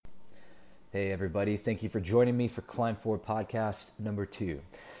Hey everybody, thank you for joining me for Climb Forward Podcast number 2.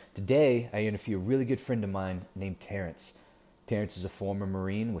 Today, I interview a really good friend of mine named Terrence. Terrence is a former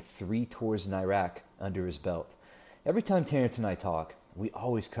Marine with 3 tours in Iraq under his belt. Every time Terrence and I talk, we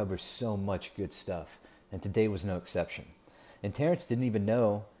always cover so much good stuff, and today was no exception. And Terrence didn't even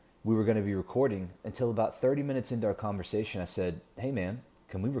know we were going to be recording until about 30 minutes into our conversation. I said, "Hey man,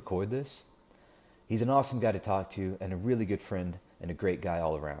 can we record this?" He's an awesome guy to talk to and a really good friend and a great guy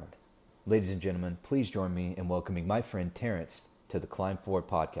all around. Ladies and gentlemen, please join me in welcoming my friend Terrence to the Climb Forward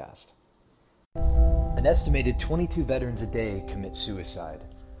Podcast. An estimated 22 veterans a day commit suicide.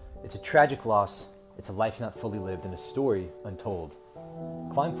 It's a tragic loss, it's a life not fully lived, and a story untold.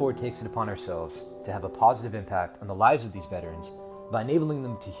 Climb Forward takes it upon ourselves to have a positive impact on the lives of these veterans by enabling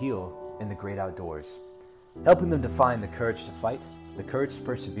them to heal in the great outdoors, helping them to find the courage to fight, the courage to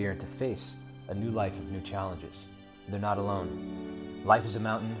persevere, and to face a new life of new challenges. They're not alone. Life is a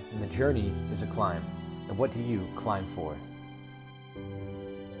mountain, and the journey is a climb. And what do you climb for?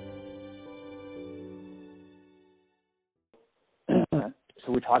 So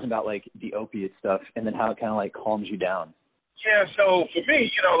we're talking about like the opiate stuff, and then how it kind of like calms you down. Yeah. So for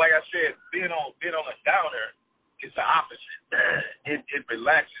me, like I said, being on a downer is the opposite. It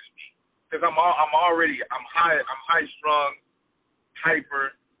relaxes me because I'm high strung,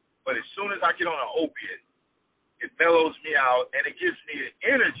 hyper, but as soon as I get on an opiate, it mellows me out, and it gives me an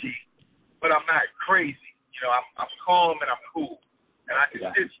energy, but I'm not crazy. I'm calm and I'm cool, and I can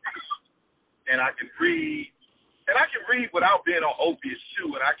sit still, and I can read, and I can read without being on opiates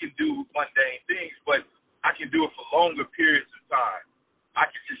too, and I can do mundane things, but I can do it for longer periods of time. I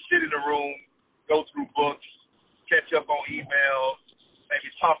can just sit in a room, go through books, catch up on emails, maybe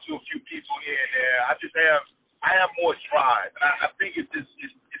talk to a few people here and there. I have more drive, and I think it's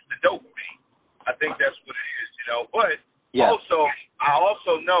the dopamine. I think that's what it is, But also, I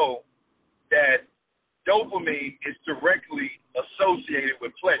also know that dopamine is directly associated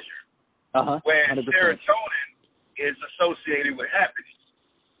with pleasure, where 100%. serotonin is associated with happiness.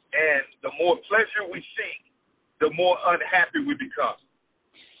 And the more pleasure we seek, the more unhappy we become.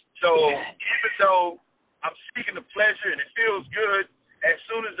 So even though I'm seeking the pleasure and it feels good, as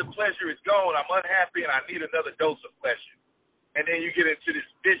soon as the pleasure is gone, I'm unhappy and I need another dose of pleasure. And then you get into this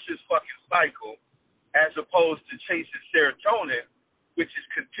vicious fucking cycle, as opposed to chasing serotonin, which is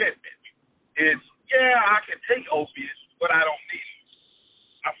contentment. It's, I can take opiates, but I don't need them.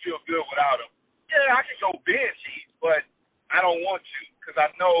 I feel good without them. Yeah, I can go binge eat, but I don't want to because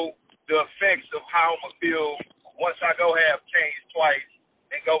I know the effects of how I'm going to feel once I go have Cane's twice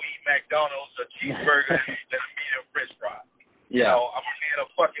and go eat McDonald's or cheeseburger and a medium french fry. Yeah. I'm going to be in a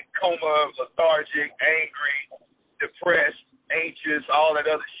fucking coma, lethargic, angry, depressed, anxious, all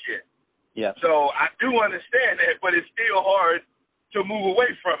that other shit. Yeah. So I do understand that, but it's still hard to move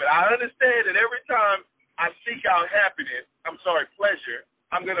away from it. I understand that every time I seek out pleasure,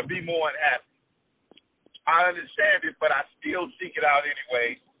 I'm going to be more unhappy. I understand it, but I still seek it out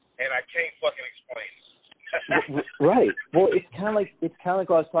anyway, and I can't fucking explain it. Right. Well, it's kind of like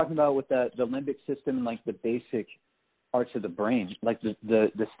what I was talking about with the limbic system and like the basic parts of the brain, like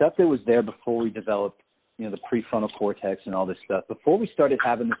the stuff that was there before we developed, the prefrontal cortex and all this stuff. Before we started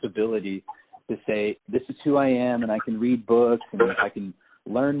having this ability to say, this is who I am, and I can read books, and I can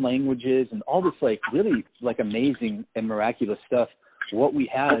learn languages, and all this like really like amazing and miraculous stuff. What we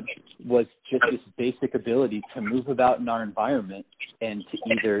had was just this basic ability to move about in our environment and to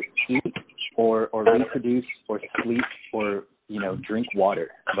either eat or reproduce or sleep or, drink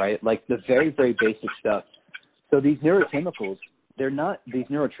water, right? Like the very, very basic stuff. So these neurochemicals, these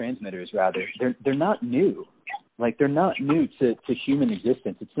neurotransmitters rather, they're not new. Like they're not new to human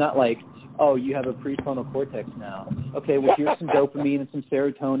existence. It's not like, oh, you have a prefrontal cortex now. Okay, well, here's some dopamine and some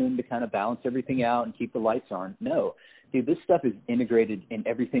serotonin to kind of balance everything out and keep the lights on. No, dude, this stuff is integrated in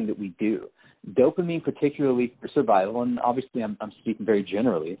everything that we do. Dopamine, particularly for survival, and obviously I'm speaking very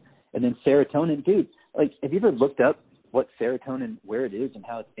generally. And then serotonin, dude, like, have you ever looked up what serotonin, where it is and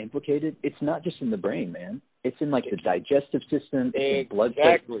how it's implicated? It's not just in the brain, man. It's in like the digestive system, it's in blood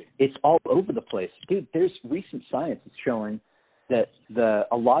cells. It's all over the place. Dude, there's recent science that's showing that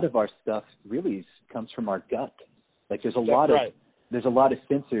a lot of our stuff really comes from our gut. Like there's a lot of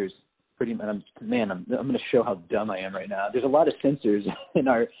sensors. Pretty man, I'm going to show how dumb I am right now. There's a lot of sensors in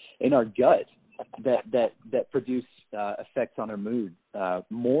our gut that produce effects on our mood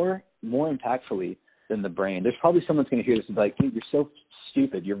more impactfully than the brain. There's probably someone's going to hear this and be like, dude, you're so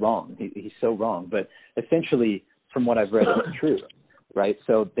stupid. You're wrong. He's so wrong. But essentially, from what I've read, it's true, right?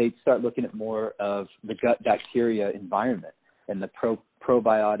 So they start looking at more of the gut bacteria environment and the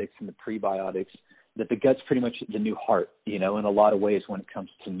probiotics and the prebiotics, that the gut's pretty much the new heart, in a lot of ways when it comes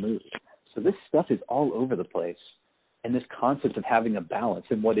to mood. So So this stuff is all over the place. And this concept of having a balance,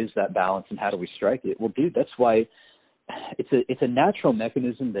 and what is that balance and how do we strike it? Well, dude, that's why it's a natural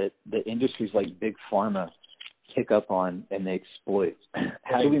mechanism that the industries like Big Pharma pick up on and they exploit.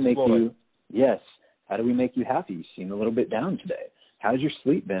 How do we make you, how do we make you happy? You seem a little bit down today. How's your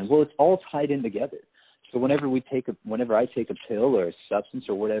sleep been? Well, it's all tied in together. So whenever I take a pill or a substance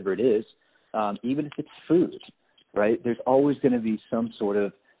or whatever it is, even if it's food, right, there's always going to be some sort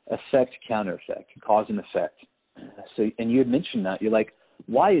of effect, counter effect, cause and effect. So, and you had mentioned that. You're like,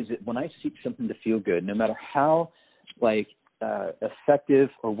 why is it when I seek something to feel good, no matter how effective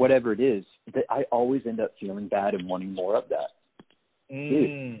or whatever it is, that I always end up feeling bad and wanting more of that?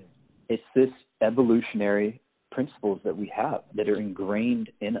 Dude, it's this evolutionary principles that we have that are ingrained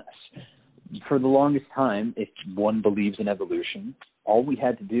in us. For the longest time, if one believes in evolution, all we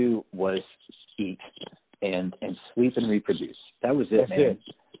had to do was eat and sleep and reproduce. That was it, man.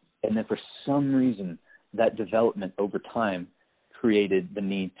 And then for some reason, that development over time created the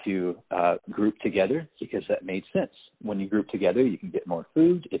need to group together, because that made sense. When you group together, you can get more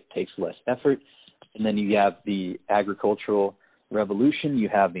food. It takes less effort. And then you have the agricultural revolution. You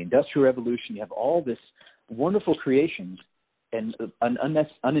have the industrial revolution. You have all this wonderful creations. And an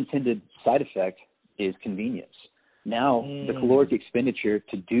unintended side effect is convenience. Now, the caloric expenditure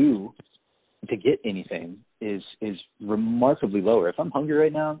to get anything is remarkably lower. If I'm hungry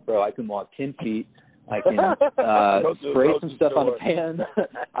right now, bro, I can walk 10 feet. I can spray some stuff on a pan.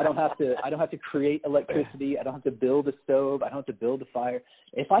 I don't have to create electricity. I don't have to build a stove. I don't have to build a fire.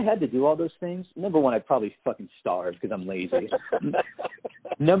 If I had to do all those things, number one, I'd probably fucking starve because I'm lazy.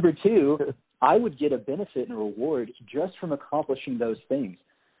 Number two, I would get a benefit and a reward just from accomplishing those things.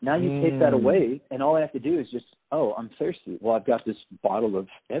 Now you take that away, and all I have to do is just, I'm thirsty. Well, I've got this bottle of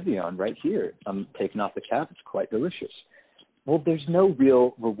Evian right here. I'm taking off the cap. It's quite delicious. Well, there's no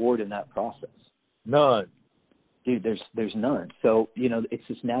real reward in that process. None. Dude, there's none. So, it's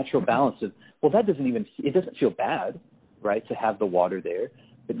this natural balance of, it doesn't feel bad, right, to have the water there.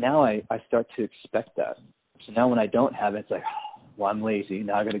 But now I start to expect that. So now when I don't have it, it's like, well, I'm lazy.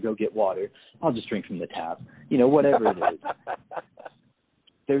 Now I got to go get water. I'll just drink from the tap. Whatever it is.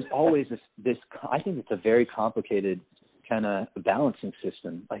 There's always this, I think it's a very complicated kind of balancing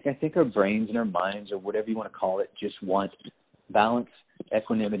system. Like, I think our brains and our minds, or whatever you want to call it, just want balance,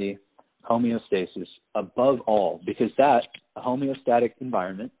 equanimity, homeostasis above all, because a homeostatic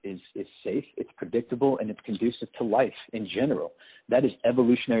environment is safe, it's predictable, and it's conducive to life in general. That is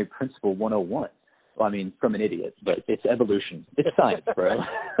evolutionary principle 101. Well, I mean, from an idiot, but it's evolution. It's science, bro.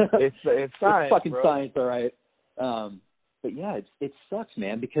 It's science. It's fucking bro. Science, all right. But yeah, it sucks,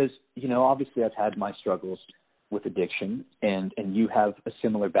 man, because, obviously I've had my struggles with addiction, and you have a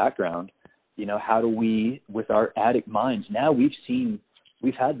similar background. How do we, with our addict minds, now we've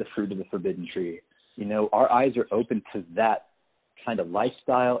had the fruit of the forbidden tree. Our eyes are open to that kind of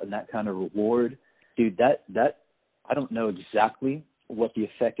lifestyle and that kind of reward. Dude, that I don't know exactly what the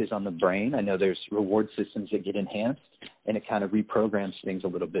effect is on the brain. I know there's reward systems that get enhanced, and it kind of reprograms things a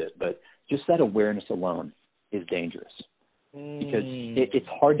little bit. But just that awareness alone is dangerous, because it's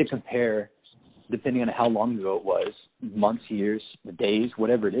hard to compare, depending on how long ago it was, months, years, days,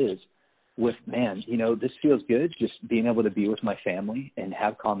 whatever it is, with, man, this feels good, just being able to be with my family and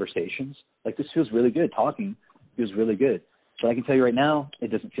have conversations. Like, this feels really good. Talking feels really good. But I can tell you right now, it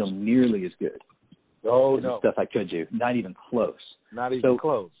doesn't feel nearly as good. Oh, as no. the stuff I could do. Not even close. Not even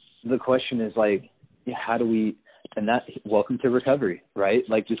close. The question is, like, how do we, and that, welcome to recovery, right?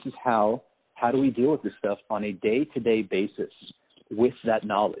 Like, this is how do we deal with this stuff on a day-to-day basis with that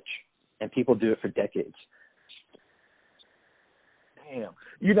knowledge? And people do it for decades. Damn.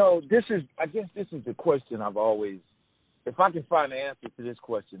 I guess this is the question I've always, if I can find the answer to this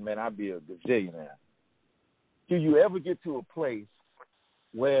question, man, I'd be a gazillionaire. Do you ever get to a place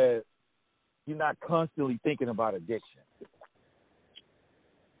where you're not constantly thinking about addiction?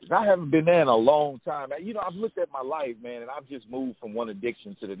 I haven't been there in a long time. I've looked at my life, man, and I've just moved from one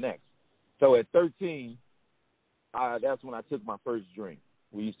addiction to the next. So at 13, that's when I took my first drink.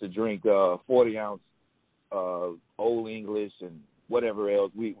 We used to drink 40-ounce Old English and whatever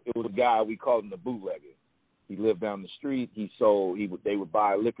else. It was a guy, we called him the bootlegger. He lived down the street. They would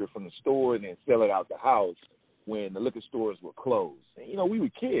buy liquor from the store and then sell it out the house when the liquor stores were closed. And, we were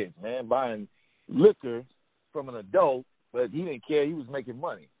kids, man, buying liquor from an adult, but he didn't care. He was making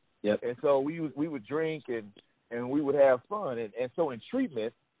money. Yep. And so we would drink and we would have fun. And so in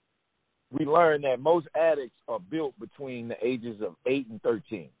treatment, we learned that most addicts are built between the ages of 8 and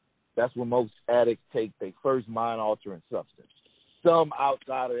 13. That's when most addicts take their first mind-altering substance. Some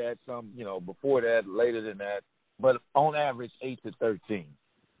outside of that, some, before that, later than that, but on average, 8 to 13.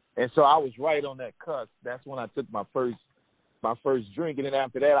 And so I was right on that cusp. That's when I took my first drink. And then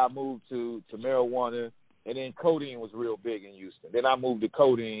after that, I moved to marijuana. And then codeine was real big in Houston. Then I moved to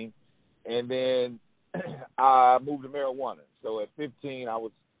codeine. And then I moved to marijuana. So at 15, I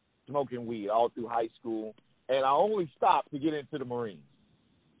was smoking weed all through high school. And I only stopped to get into the Marines.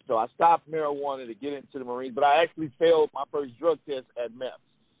 So I stopped marijuana to get into the Marines. But I actually failed my first drug test at MEPS.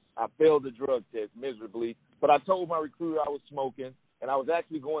 I failed the drug test miserably. But I told my recruiter I was smoking. And I was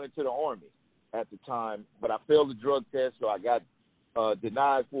actually going into the Army at the time. But I failed the drug test, so I got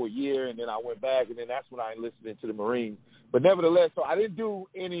denied for a year. And then I went back, and then that's when I enlisted into the Marines. But nevertheless, so I didn't do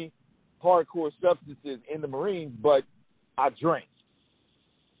any hardcore substances in the Marines, but I drank.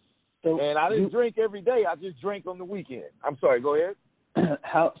 And I didn't drink every day. I just drank on the weekend. I'm sorry, go ahead.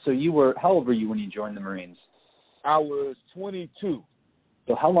 How old were you when you joined the Marines? I was 22.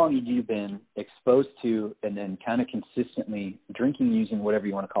 So how long had you been exposed to and then kind of consistently drinking, using, whatever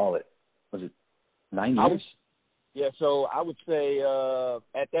you want to call it? Was it 9 years? So I would say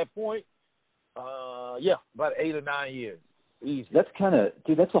at that point, about 8 or 9 years. Easy. That's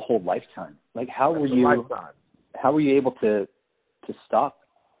that's a whole lifetime. Like, how were you able to stop?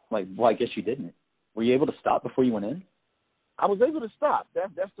 Like, well, I guess you didn't. Were you able to stop before you went in? I was able to stop.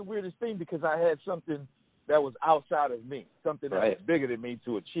 That's the weirdest thing, because I had something that was outside of me, something that was bigger than me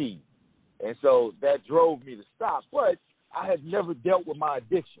to achieve. And so that drove me to stop. But I had never dealt with my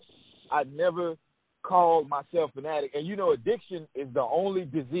addiction. I never called myself an addict. And, addiction is the only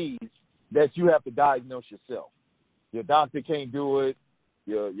disease that you have to diagnose yourself. Your doctor can't do it.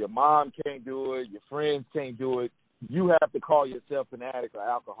 Your mom can't do it. Your friends can't do it. You have to call yourself an addict or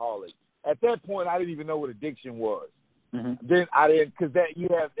alcoholic. At that point, I didn't even know what addiction was. Mm-hmm. Then I didn't, because that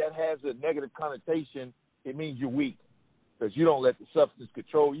has a negative connotation. It means you're weak, because you don't let the substance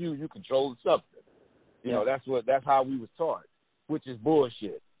control you. You control the substance. That's how we was taught, which is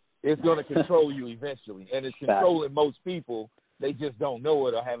bullshit. It's going to control you eventually, and it's controlling most people. They just don't know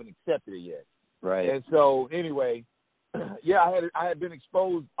it or haven't accepted it yet. Right. And so anyway, I had been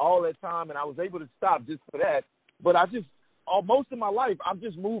exposed all that time, and I was able to stop just for that. But most of my life, I've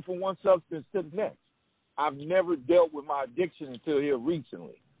just moved from one substance to the next. I've never dealt with my addiction until here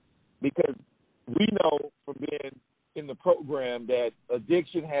recently, because we know from being in the program that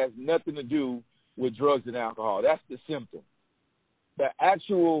addiction has nothing to do with drugs and alcohol. That's the symptom. The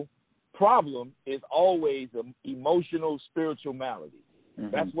actual problem is always an emotional, spiritual malady.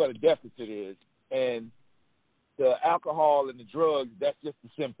 Mm-hmm. That's what a deficit is. And the alcohol and the drugs, that's just the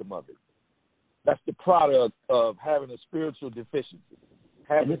symptom of it. That's the product of having a spiritual deficiency,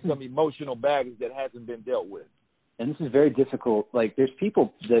 having some emotional baggage that hasn't been dealt with. And this is very difficult. Like, there's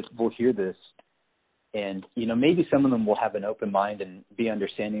people that will hear this, and, maybe some of them will have an open mind and be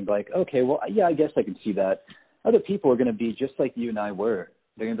understanding, like, okay, well, yeah, I guess I can see that. Other people are going to be just like you and I were.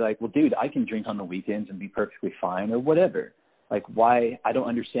 They're going to be like, well, dude, I can drink on the weekends and be perfectly fine, or whatever. Like, why? I don't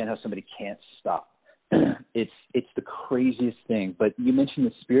understand how somebody can't stop. It's the craziest thing. But you mentioned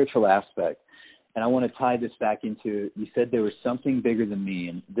the spiritual aspect, and I want to tie this back into, you said there was something bigger than me.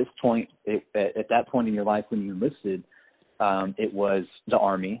 And this point, at that point in your life when you enlisted, it was the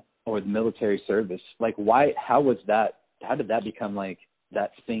Army or the military service. Like, why? How did that become like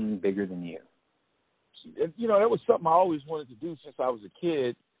that thing bigger than you? That was something I always wanted to do since I was a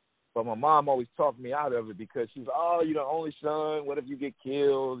kid, but my mom always talked me out of it, because she was, oh, you're the only son, what if you get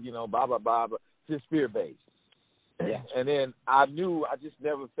killed, blah, blah, blah, blah. Just fear-based. Yeah. And then I knew I just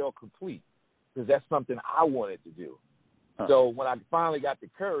never felt complete, because that's something I wanted to do. Huh. So when I finally got the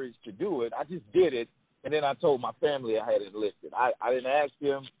courage to do it, I just did it, and then I told my family I had enlisted. I didn't ask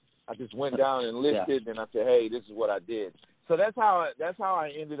them. I just went down and enlisted, and I said, hey, this is what I did. So that's how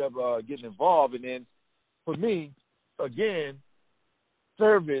I ended up getting involved. And then for me, again,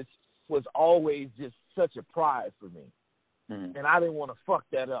 service was always just such a pride for me. Mm-hmm. And I didn't want to fuck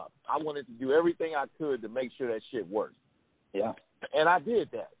that up. I wanted to do everything I could to make sure that shit worked. Yeah. And I did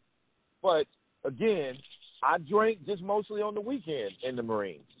that. But, again, I drank just mostly on the weekend in the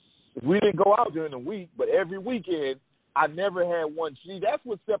Marines. We didn't go out during the week, but every weekend I never had one. See, that's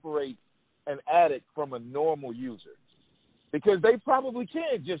what separates an addict from a normal user, because they probably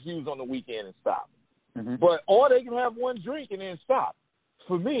can just use on the weekend and stop. Mm-hmm. Or they can have one drink and then stop.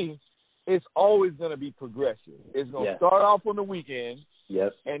 For me, it's always going to be progressive. It's going to start off on the weekend,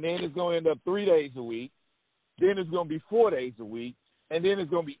 and then it's going to end up 3 days a week. Then it's going to be 4 days a week, and then it's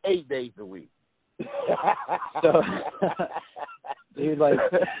going to be 8 days a week. So, dude, like,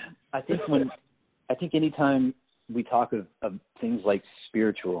 I think anytime we talk of things like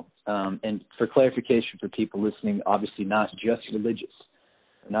spiritual, and for clarification for people listening, obviously not just religious.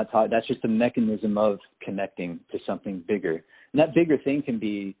 That's just a mechanism of connecting to something bigger. And that bigger thing can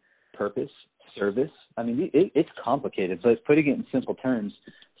be purpose, service. I mean, it's complicated, but putting it in simple terms,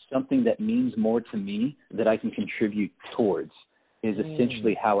 something that means more to me that I can contribute towards is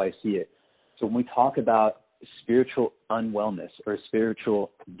essentially how I see it. So when we talk about spiritual unwellness or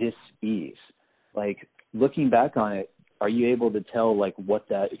spiritual dis-ease, like looking back on it, are you able to tell like what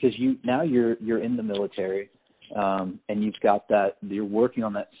that, because you're in the military, and you've got that, you're working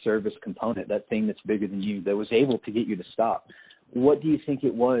on that service component, that thing that's bigger than you that was able to get you to stop. What do you think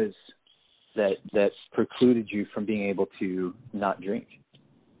it was that precluded you from being able to not drink?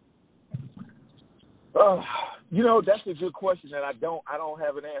 That's a good question that I don't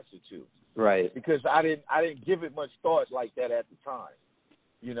have an answer to. Right. Because I didn't give it much thought like that at the time.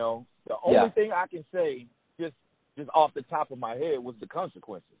 The only thing I can say just off the top of my head was the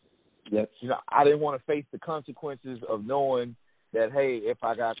consequences. Yep. I didn't want to face the consequences of knowing that, hey, if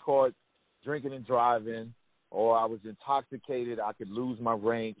I got caught drinking and driving or I was intoxicated, I could lose my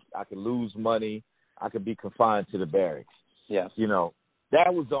rank, I could lose money, I could be confined to the barracks. Yeah.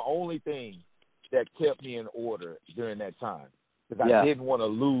 That was the only thing that kept me in order during that time because I didn't want to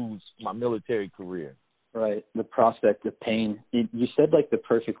lose my military career. Right. The prospect of pain. You said like the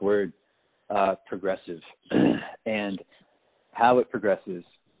perfect word, progressive, and how it progresses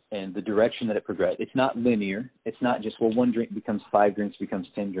and the direction that it progresses. It's not linear. It's not just, well, one drink becomes 5 drinks, becomes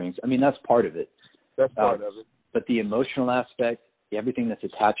 10 drinks. I mean, that's part of it. That's part of it. But the emotional aspect, everything that's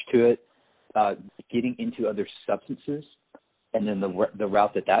attached to it, getting into other substances, and then the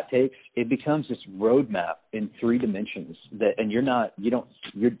route that takes, it becomes this roadmap in 3 dimensions and you don't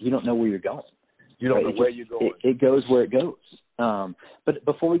know where you're going. You don't know where you're going. It goes where it goes. But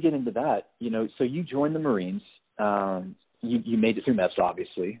before we get into that, so you joined the Marines. You made it through MEPS,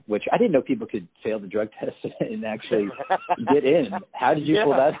 obviously, which I didn't know people could fail the drug test and actually get in. How did you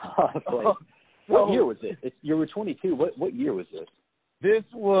pull that off? Like, what year was it? You were 22. What year was this? This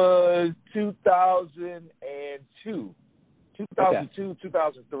was 2002. 2002,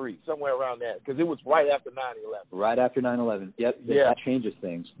 2003, somewhere around that, because it was right after 9/11. Right after 9/11. Yep. Yeah. That changes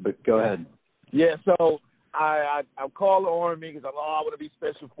things, but go ahead. Yeah, so I called the Army because I want to be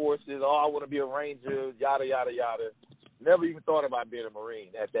Special Forces. I want to be a Ranger, yada, yada, yada. Never even thought about being a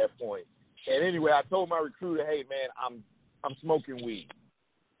Marine at that point. And anyway, I told my recruiter, hey, man, I'm smoking weed.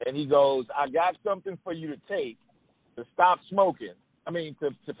 And he goes, I got something for you to take to stop smoking.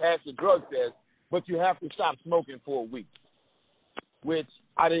 To pass the drug test, but you have to stop smoking for a week. Which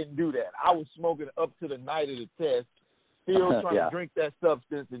I didn't do that. I was smoking up to the night of the test, still trying to drink that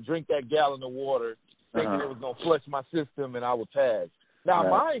substance and drink that gallon of water, thinking it was going to flush my system and I would pass. Now,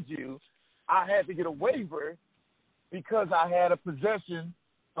 mind you, I had to get a waiver because I had a possession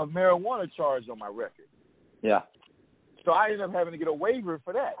of marijuana charge on my record. Yeah. So I ended up having to get a waiver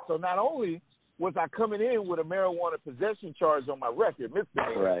for that. So not only was I coming in with a marijuana possession charge on my record,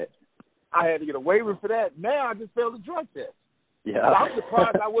 misdemeanor, right, I had to get a waiver for that. Now I just failed the drug test. Yeah. I'm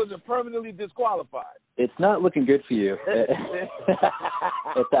surprised I wasn't permanently disqualified. It's not looking good for you at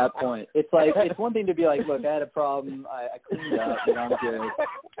that point. It's like, it's one thing to be like, look, I had a problem, I cleaned up, and I'm good.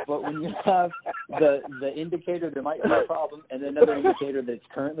 But when you have the indicator there might be a problem and then another indicator that's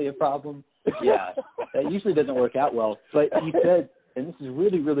currently a problem, that usually doesn't work out well. But you said, and this is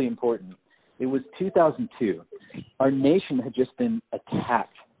really, really important, it was 2002. Our nation had just been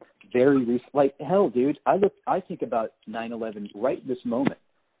attacked very recently. Like, hell, dude, I think about 9/11 right this moment.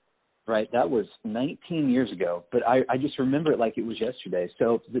 Right, that was 19 years ago, but I just remember it like it was yesterday.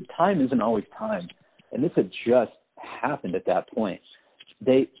 So the time isn't always time, and this had just happened at that point.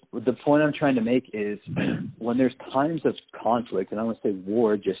 The point I'm trying to make is when there's times of conflict, and I don't want to say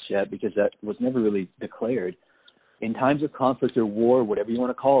war just yet because that was never really declared. In times of conflict or war, whatever you want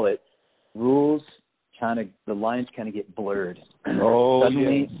to call it, rules the lines kind of get blurred.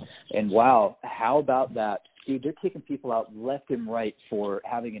 Suddenly, and wow, how about that? Dude, they're kicking people out left and right for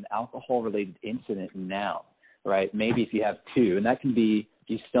having an alcohol-related incident now, right? Maybe if you have 2, and that can be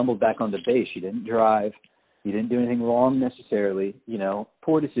you stumbled back on the base, you didn't drive, you didn't do anything wrong necessarily,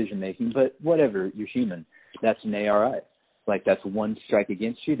 poor decision-making, but whatever, you're human. That's an ARI. Like, that's 1 strike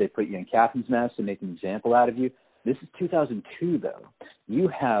against you. They put you in captain's mast and make an example out of you. This is 2002, though. You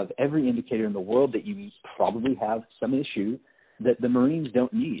have every indicator in the world that you probably have some issue that the Marines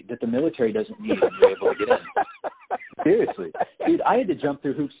don't need, that the military doesn't need, and you're able to get in. Seriously. Dude, I had to jump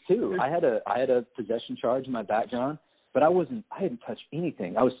through hoops, too. I had a possession charge in my background, but I hadn't touched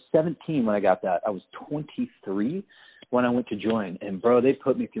anything. I was 17 when I got that. I was 23 when I went to join. And, bro, they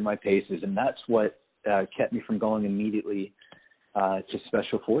put me through my paces, and that's what kept me from going immediately to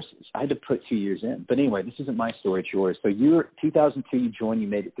Special Forces. I had to put 2 years in. But anyway, this isn't my story, it's yours. So 2002, you joined, you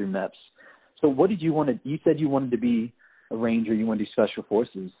made it through MEPS. So what did you want to – you said you wanted to be a Ranger, you want to do Special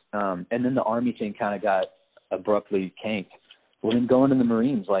Forces. And then the Army thing kind of got abruptly canked. Well, then going to the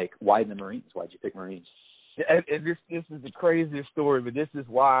Marines, like, why the Marines? Why'd you pick Marines? And this is the craziest story, but this is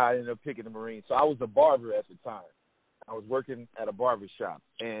why I ended up picking the Marines. So I was a barber at the time. I was working at a barber shop,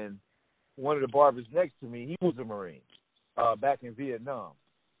 and one of the barbers next to me, he was a Marine back in Vietnam.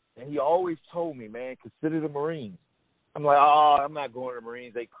 And he always told me, man, consider the Marines. I'm like, oh, I'm not going to the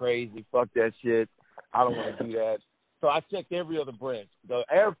Marines. They crazy. Fuck that shit. I don't want to do that. So I checked every other branch. The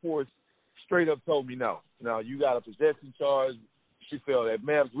Air Force straight up told me, no, you got a possession charge. She felt that,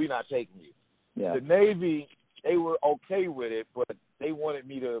 man, we're not taking you. Yeah. The Navy, they were okay with it, but they wanted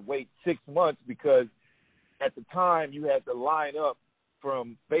me to wait 6 months because at the time you had to line up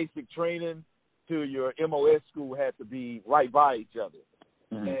from basic training to your MOS school had to be right by each other.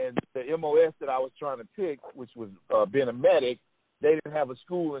 Mm-hmm. And the MOS that I was trying to pick, which was being a medic, they didn't have a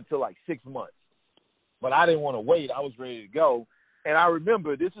school until like 6 months. But I didn't want to wait. I was ready to go. And I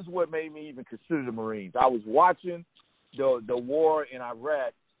remember this is what made me even consider the Marines. I was watching the war in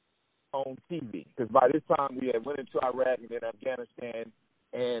Iraq on TV because by this time we had went into Iraq and then Afghanistan,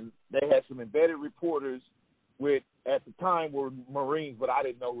 and they had some embedded reporters with, at the time, were Marines, but I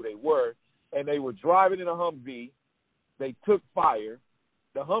didn't know who they were. And they were driving in a Humvee. They took fire.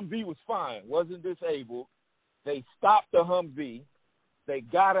 The Humvee was fine, wasn't disabled. They stopped the Humvee. They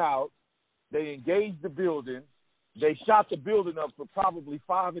got out. They engaged the building. They shot the building up for probably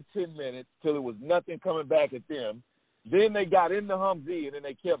 5 or 10 minutes till there was nothing coming back at them. Then they got in the Humvee, and then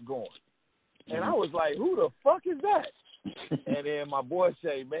they kept going. And I was like, who the fuck is that? And then my boy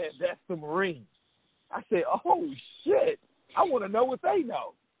said, man, that's the Marines. I said, oh, shit. I want to know what they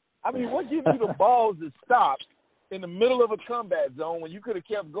know. I mean, what gives you the balls to stop in the middle of a combat zone when you could have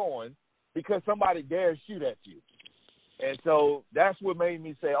kept going because somebody dared shoot at you? And so that's what made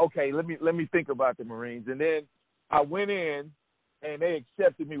me say, okay, let me think about the Marines. And then I went in, and they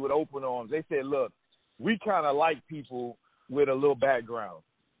accepted me with open arms. They said, look, we kind of like people with a little background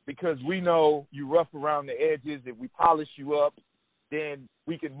because we know you rough around the edges. If we polish you up, then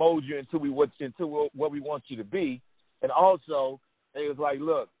we can mold you into what we want you to be. And also, they was like,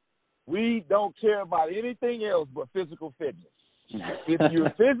 look, we don't care about anything else but physical fitness. If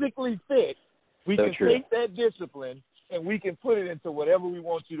you're physically fit, we can take that discipline and we can put it into whatever we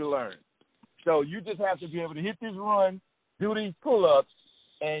want you to learn. So you just have to be able to hit this run, do these pull-ups,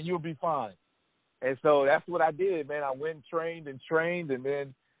 and you'll be fine. And so that's what I did, man. I went and trained, and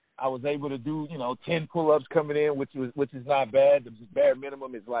then I was able to do, 10 pull-ups coming in, which is not bad. The bare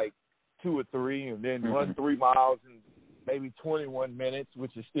minimum is like 2 or 3, and then run 3 miles in maybe 21 minutes,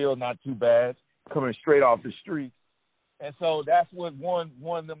 which is still not too bad, coming straight off the street. And so that's what won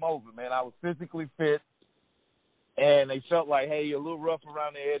them over, man. I was physically fit, and they felt like, hey, you're a little rough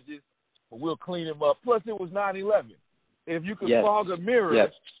around the edges, but we'll clean him up. Plus, it was 9/11. If you could fog a mirror,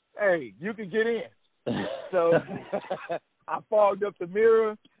 hey, you can get in. So I fogged up the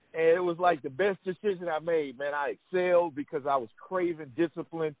mirror, and it was like the best decision I made, man. I excelled because I was craving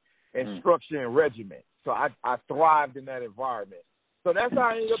discipline and structure and regiment. So I thrived in that environment. So that's how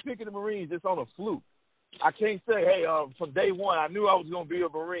I ended up picking the Marines, just on a fluke. I can't say, hey, from day one, I knew I was going to be a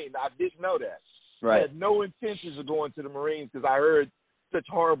Marine. I didn't know that. Right. I had no intentions of going to the Marines because I heard such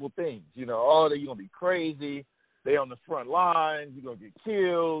horrible things. They're going to be crazy. They on the front lines. You're going to get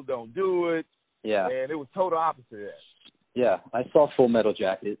killed. Don't do it. Yeah. And it was total opposite of that. Yeah, I saw Full Metal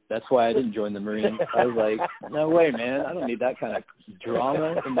Jacket. That's why I didn't join the Marines. I was like, no way, man. I don't need that kind of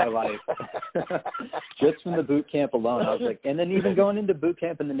drama in my life. Just from the boot camp alone, I was like, and then even going into boot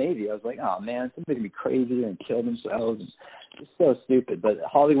camp in the Navy, I was like, oh, man, somebody's going to be crazy and kill themselves. It's so stupid. But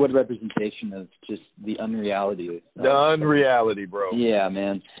Hollywood representation of just the unreality. The unreality, bro. Yeah,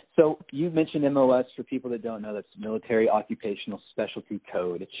 man. So you mentioned MOS. For people that don't know, that's Military Occupational Specialty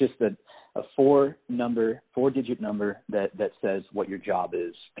Code. It's just a 4-digit number that says what your job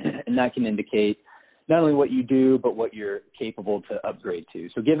is. And that can indicate not only what you do, but what you're capable to upgrade to.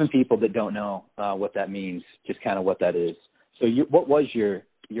 So giving people that don't know what that means, just kind of what that is. So what was your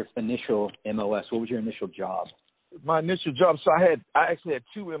initial MOS? What was your initial job? My initial job, so I actually had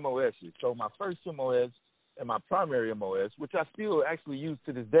 2 MOSs. So my first MOS and my primary MOS, which I still actually use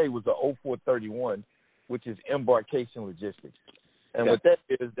to this day, was the 0431, which is embarkation logistics. And what that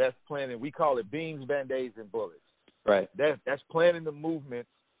is, that's planning. We call it beams, band-aids, and bullets. Right. That's planning the movement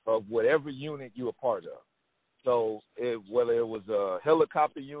of whatever unit you're a part of. So whether it was a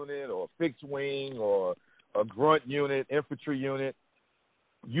helicopter unit or a fixed wing or a grunt unit, infantry unit,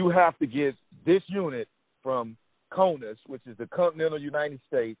 you have to get this unit from CONUS, which is the Continental United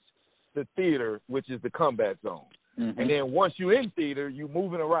States, to theater, which is the combat zone. Mm-hmm. And then once you're in theater, you're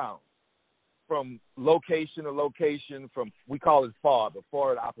moving around from location to location, we call it FOB, the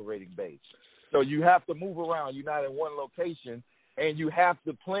Forward Operating Base. So you have to move around. You're not in one location, and you have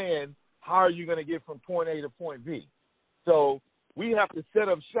to plan how are you going to get from point A to point B. So we have to set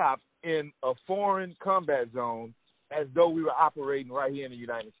up shop in a foreign combat zone as though we were operating right here in the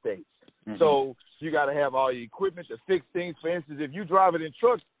United States. Mm-hmm. So you got to have all your equipment to fix things. For instance, if you drive it in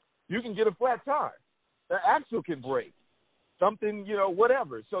trucks, you can get a flat tire. The axle can break. Something,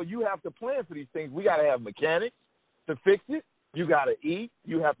 whatever. So you have to plan for these things. We got to have mechanics to fix it. You got to eat.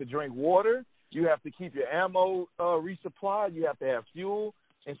 You have to drink water. You have to keep your ammo resupplied. You have to have fuel.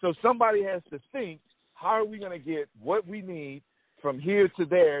 And so somebody has to think, how are we going to get what we need from here to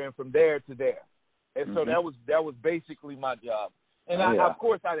there and from there to there? And so that was basically my job. And of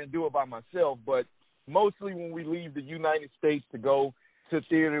course, I didn't do it by myself, but mostly when we leave the United States to go to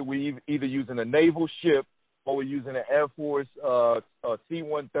theater, we either using a naval ship or we're using an Air Force a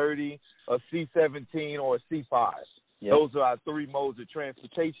C-130, a C-17, or a C-5. Yep. Those are our three modes of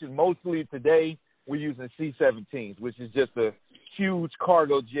transportation. Mostly today, we're using C-17s, which is just a huge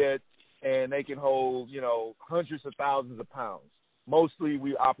cargo jet, and they can hold, hundreds of thousands of pounds. Mostly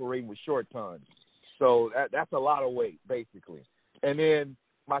we operate with short tons. So that's a lot of weight, basically. And then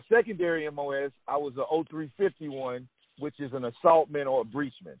my secondary MOS, I was an 0351, which is an assaultman or a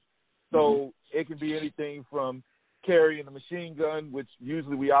breachman. So it can be anything from carrying a machine gun, which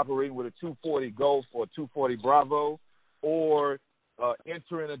usually we operate with a 240 Golf or 240 Bravo, or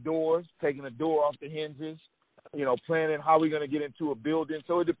entering a door, taking a door off the hinges, planning how we're going to get into a building.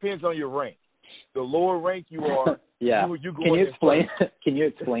 So it depends on your rank. The lower rank you are, yeah. Can you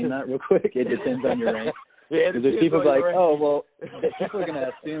explain that real quick? It depends on your rank. Yeah, there's people like, people are going to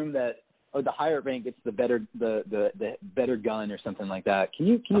assume that the higher rank gets the better gun or something like that. Can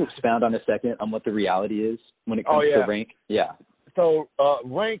you expound on a second on what the reality is when it comes to rank? Yeah. So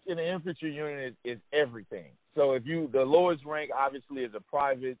rank in the infantry unit is everything. So the lowest rank obviously is a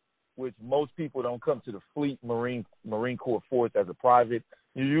private, which most people don't come to the Fleet Marine Corps Force as a private.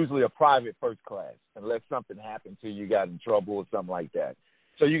 You're usually a private first class unless something happened to you, got in trouble or something like that.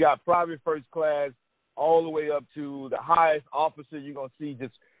 So you got private first class all the way up to the highest officer you're going to see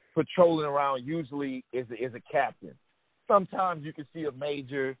just patrolling around usually is a captain. Sometimes you can see a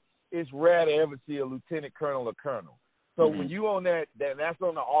major. It's rare to ever see a lieutenant colonel or colonel. So when you on that's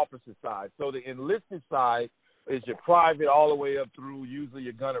on the officer side. So the enlisted side is your private all the way up through usually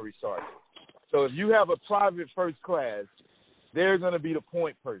your gunnery sergeant. So if you have a private first class, they're going to be the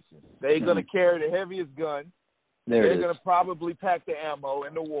point person. They're going to carry the heaviest gun. They're going to probably pack the ammo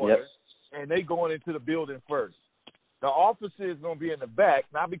and the water, and they going into the building first. The officer is going to be in the back,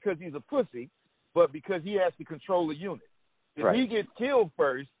 not because he's a pussy, but because he has to control the unit. If he gets killed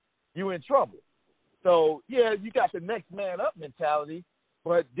first, you're in trouble. So, you got the next man up mentality,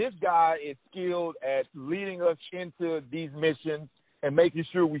 but this guy is skilled at leading us into these missions and making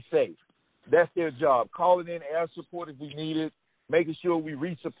sure we're safe. That's their job. Calling in air support if we need it, making sure we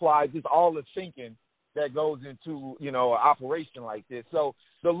resupply, just all the thinking that goes into, an operation like this. So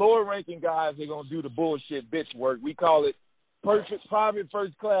the lower ranking guys are going to do the bullshit bitch work. We call it private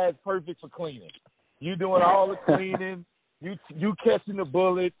first class, perfect for cleaning. You doing all the cleaning, you catching the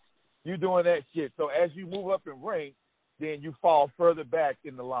bullets, you doing that shit. So as you move up in rank, then you fall further back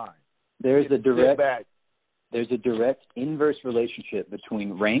in the line. There's a direct inverse relationship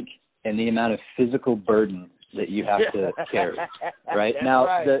between rank and the amount of physical burden that you have to carry, right?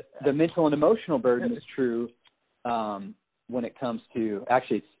 Now, the mental and emotional burden is true when it comes to,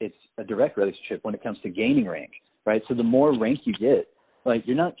 actually, it's a direct relationship when it comes to gaining rank, right? So the more rank you get,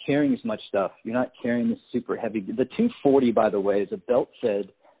 you're not carrying as much stuff. You're not carrying this super heavy. The 240, by the way, is a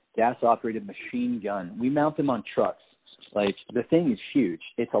belt-fed, gas-operated machine gun. We mount them on trucks. The thing is huge.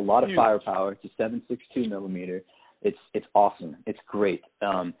 It's a lot of firepower. It's a 7.62 millimeter. It's awesome. It's great.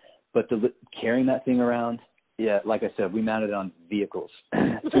 But carrying that thing around, like I said, we mounted it on vehicles,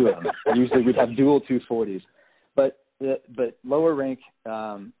 2 of them. Usually we'd have dual 240s. But lower rank,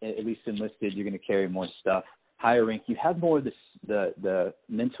 at least enlisted, you're going to carry more stuff. Higher rank, you have more of the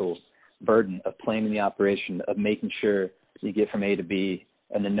mental burden of planning the operation, of making sure you get from A to B,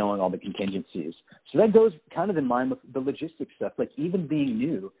 and then knowing all the contingencies. So that goes kind of in line with the logistics stuff, even being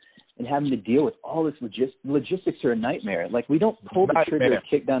new and having to deal with all this logistics are a nightmare. We don't pull the trigger and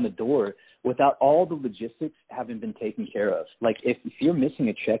kick down the door without all the logistics having been taken care of. If you're missing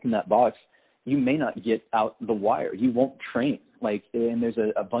a check in that box, you may not get out the wire. You won't train. And there's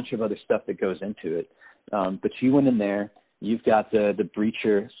a bunch of other stuff that goes into it. But you went in there. You've got the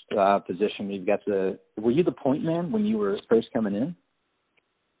breacher position. Were you the point man when you were first coming in?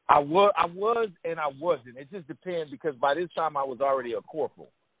 I was and I wasn't. It just depends because by this time I was already a corporal.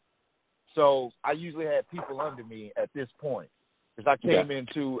 So I usually had people under me at this point, because I came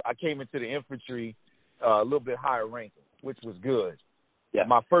into the infantry a little bit higher ranking, which was good. Yeah.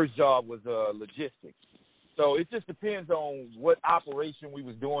 My first job was logistics. So it just depends on what operation we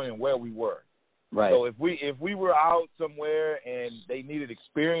was doing and where we were. Right. So if we were out somewhere and they needed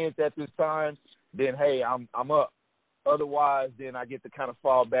experience at this time, then hey, I'm up. Otherwise, then I get to kind of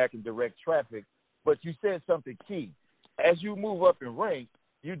fall back and direct traffic. But you said something key. As you move up in rank,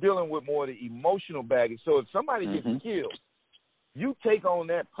 you're dealing with more of the emotional baggage. So if somebody gets killed, you take on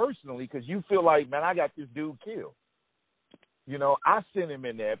that personally because you feel like, man, I got this dude killed. You know, I sent him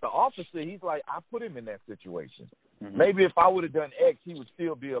in there. If the officer, he's like, I put him in that situation. Maybe if I would have done X, he would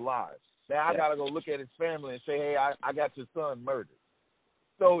still be alive. Now I got to go look at his family and say, hey, I got your son murdered.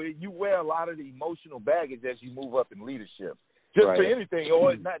 So you wear a lot of the emotional baggage as you move up in leadership. Just for anything,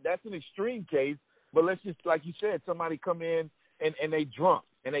 or not, that's an extreme case, but let's just, like you said, somebody come in and they drunk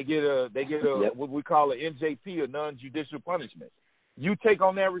and they get a what we call an NJP, a non-judicial punishment. You take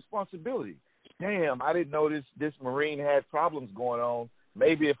on that responsibility. Damn, I didn't know this Marine had problems going on.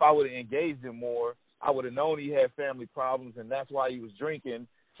 Maybe if I would have engaged him more, I would have known he had family problems, and that's why he was drinking,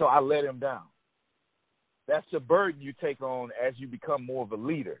 so I let him down. That's the burden you take on as you become more of a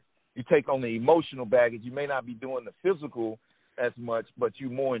leader. You take on the emotional baggage. You may not be doing the physical as much, but you're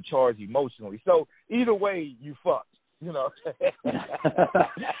more in charge emotionally. So either way, you fucked, you know.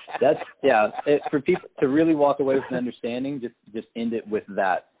 For people to really walk away with an understanding, just end it with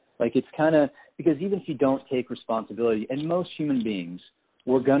that. Like, it's kind of, because even if you don't take responsibility, and most human beings,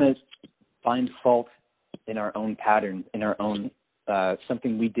 we're going to find fault in our own patterns, in our own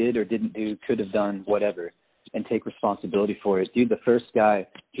something we did or didn't do, could have done, whatever, and take responsibility for it. Dude, the first guy,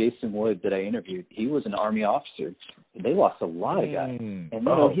 Jason Wood, that I interviewed, he was an Army officer. They lost a lot of guys. And,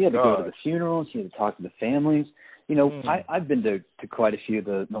 he had to go to the funerals. He had to talk to the families. You know, I've been to quite a few of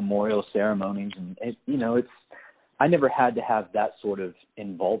the memorial ceremonies, and, I never had to have that sort of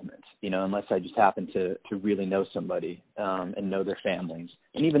involvement, unless I just happened to really know somebody and know their families.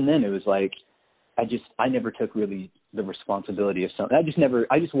 And even then, it was like, I never took really the responsibility of something.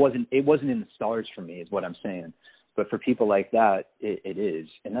 It wasn't in the stars for me, is what I'm saying. But for people like that, it is.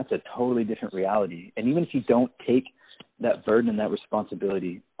 And that's a totally different reality. And even if you don't take that burden and that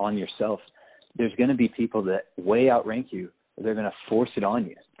responsibility on yourself, there's going to be people that way outrank you. They're going to force it on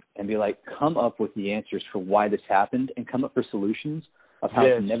you and be like, come up with the answers for why this happened and come up for solutions of how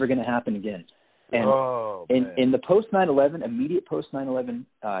it's never going to happen again. And in the post-9/11, immediate post-9/11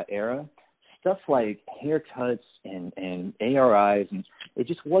 era, stuff like haircuts and ARIs, and it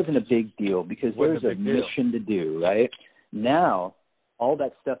just wasn't a big deal because there's a mission to do, right? Now, all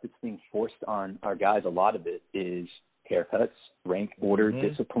that stuff that's being forced on our guys, a lot of it is haircuts, rank, order,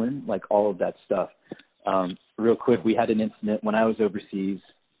 discipline, like all of that stuff. Real quick, we had an incident when I was overseas,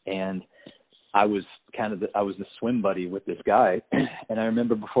 and I was the swim buddy with this guy. And I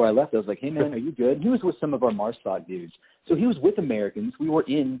remember before I left, I was like, hey, man, are you good? And he was with some of our MARSOC dudes. So he was with Americans. We were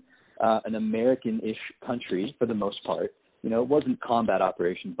in an American-ish country for the most part. It wasn't combat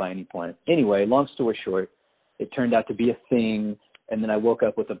operations by any point. Anyway, long story short, it turned out to be a thing. And then I woke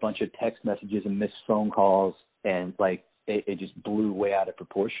up with a bunch of text messages and missed phone calls, and like it just blew way out of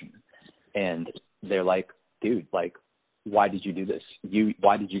proportion. And they're like, dude, like, why did you do this?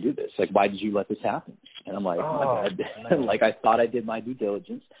 Why did you do this? Like, why did you let this happen? And I'm like, oh my God. Like, I thought I did my due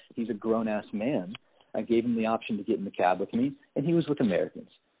diligence. He's a grown-ass man. I gave him the option to get in the cab with me, and he was with Americans.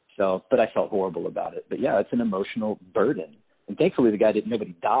 So, but I felt horrible about it. But yeah, it's an emotional burden. And thankfully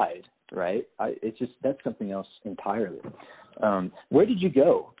nobody died, right? That's something else entirely. Where did you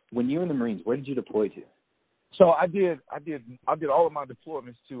go when you were in the Marines? Where did you deploy to? So I did all of my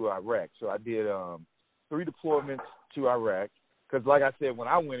deployments to Iraq. So I did 3 deployments to Iraq because, like I said, when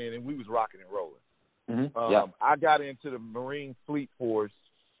I went in and we was rocking and rolling. I got into the Marine Fleet Force,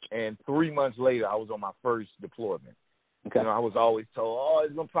 and 3 months later I was on my first deployment. Okay. I was always told,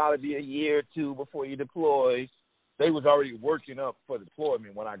 it's going to probably be a year or 2 before you deploy. They was already working up for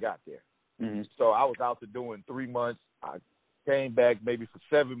deployment when I got there. So I was out there doing 3 months. I came back maybe for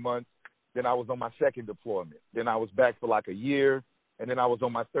 7 months. Then I was on my second deployment. Then I was back for like a year, and then I was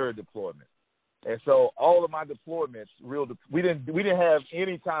on my third deployment. And so all of my deployments, we didn't have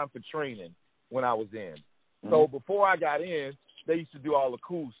any time for training when I was in. So before I got in, they used to do all the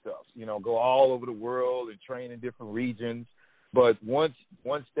cool stuff, go all over the world and train in different regions. But once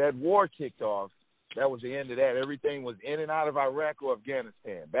that war kicked off, that was the end of that. Everything was in and out of Iraq or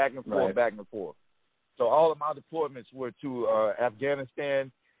Afghanistan, back and forth, back and forth. So all of my deployments were to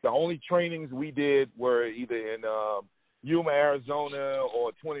Afghanistan. The only trainings we did were either in Yuma, Arizona,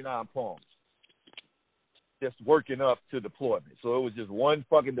 or 29 Palms. just working up to deployment. So it was just one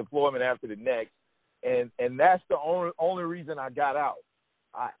fucking deployment after the next. And that's the only reason I got out.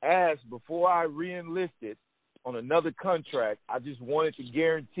 I asked before I re-enlisted on another contract, I just wanted to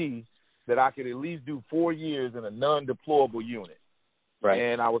guarantee that I could at least do 4 years in a non-deployable unit. Right.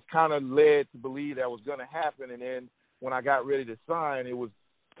 And I was kind of led to believe that was going to happen. And then when I got ready to sign, it was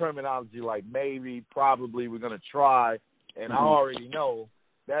terminology like maybe, probably, we're going to try. And I already know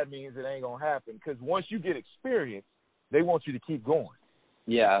that means it ain't going to happen. Because once you get experience, they want you to keep going.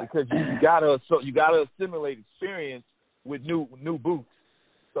 Yeah. Because you gotta assimilate experience with new boots.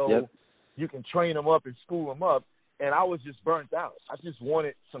 So you can train them up and school them up. And I was just burnt out. I just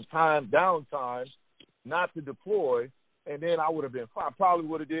wanted some downtime, not to deploy. And then I would have been fine. I probably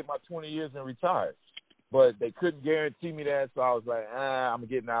would have did my 20 years and retired. But they couldn't guarantee me that, so I was like, I'm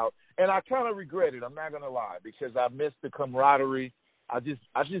getting out. And I kind of regret it, I'm not going to lie, because I missed the camaraderie. I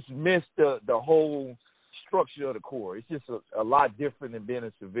just missed the whole structure of the Corps. It's just a lot different than being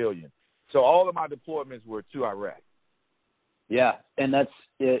a civilian. So all of my deployments were to Iraq. Yeah, and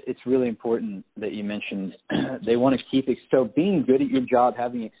it's really important that you mentioned they want to keep it. So being good at your job,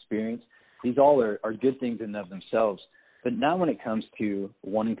 having experience, these all are good things in and of themselves. But now when it comes to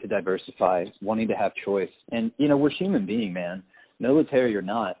wanting to diversify, wanting to have choice, and, we're human beings, man, military or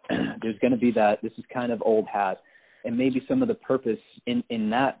not, there's going to be that, this is kind of old hat, and maybe some of the purpose in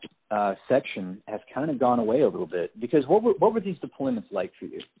that section has kind of gone away a little bit. Because what were these deployments like for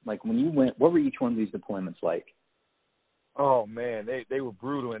you? Like when you went, what were each one of these deployments like? Oh, man, they were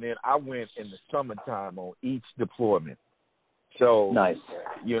brutal. And then I went in the summertime on each deployment. So, nice.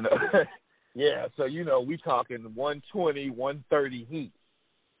 Yeah, so, we talking 120, 130 heat.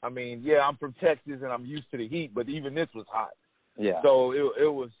 I mean, yeah, I'm from Texas and I'm used to the heat, but even this was hot. Yeah. So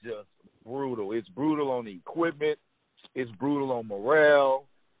it was just brutal. It's brutal on the equipment. It's brutal on morale.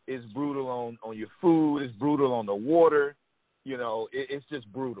 It's brutal on your food. It's brutal on the water. It's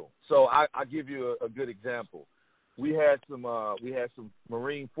just brutal. So I give you a good example. We had some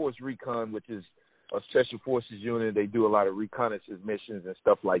Marine Force Recon, which is a special forces unit. They do a lot of reconnaissance missions and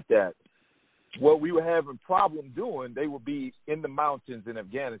stuff like that. What we were having problem doing, they would be in the mountains in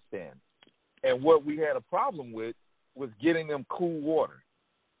Afghanistan. And what we had a problem with was getting them cool water,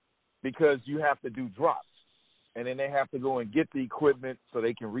 because you have to do drops. And then they have to go and get the equipment so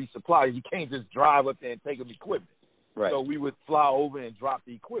they can resupply. You can't just drive up there and take them equipment. Right. So we would fly over and drop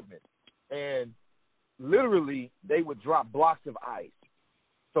the equipment. And literally, they would drop blocks of ice.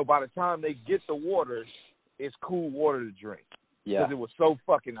 So by the time they get the water, it's cool water to drink. Yeah. Because it was so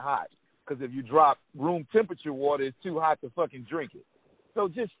fucking hot. Because if you drop room temperature water, it's too hot to fucking drink it. So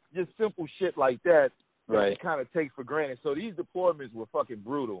just simple shit like that right. you kind of take for granted. So these deployments were fucking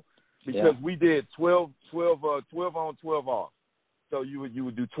brutal, because we did 12 on, 12 off. So you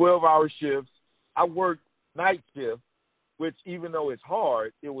would do 12-hour shifts. I worked night shift, which even though it's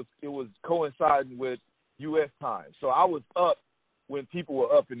hard, it was coinciding with U.S. time. So I was up when people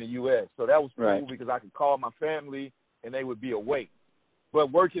were up in the U.S. So that was cool, right. because I could call my family and they would be awake. But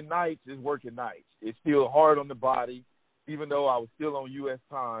working nights is working nights. It's still hard on the body, even though I was still on U.S.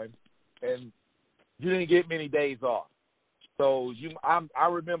 time, and you didn't get many days off. So I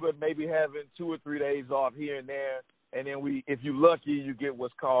remember maybe having 2 or 3 days off here and there, and then if you're lucky, you get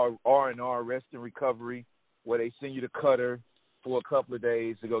what's called R&R, rest and recovery, where they send you to Qatar for a couple of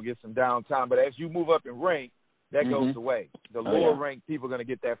days to go get some downtime. But as you move up in rank, that goes away. The lower rank people are going to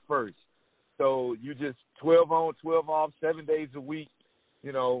get that first. So you just 12 on, 12 off, 7 days a week.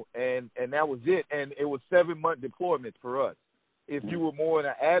 And that was it. And it was 7-month deployment for us. If you were more in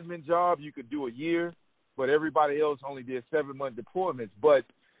an admin job, you could do a year, but everybody else only did 7-month deployments. But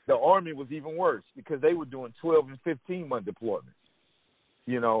the Army was even worse, because they were doing 12 and 15-month deployments,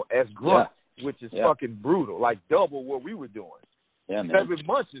 as grunts, which is fucking brutal, like double what we were doing. Yeah, man. 7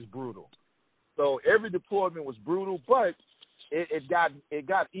 months is brutal. So every deployment was brutal, but it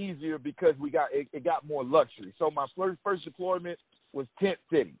got easier because it got more luxury. So my first deployment was tent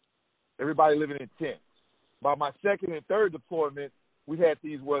city. Everybody living in tents. By my second and third deployment, we had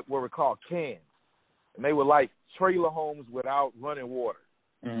these what were called cans. And they were like trailer homes without running water.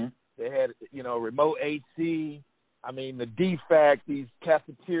 Mm-hmm. They had, remote AC. I mean, the DFAC, these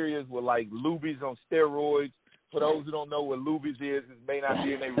cafeterias were like Luby's on steroids. For those who don't know what Luby's is, it may not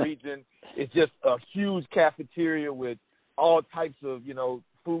be in their region. It's just a huge cafeteria with all types of,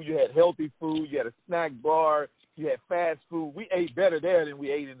 food. You had healthy food. You had a snack bar. You had fast food. We ate better there than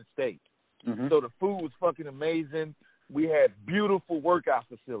we ate in the States. Mm-hmm. So the food was fucking amazing. We had beautiful workout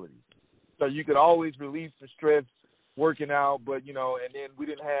facilities. So you could always relieve some stress working out. But, and then we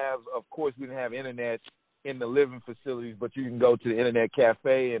didn't have internet. in the living facilities, but you can go to the internet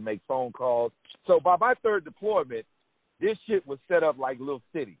cafe and make phone calls. So by my third deployment, this shit was set up like little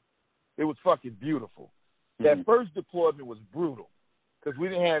cities. It was fucking beautiful. Mm-hmm. That first deployment was brutal because we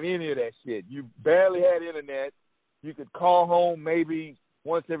didn't have any of that shit. You barely had internet. You could call home maybe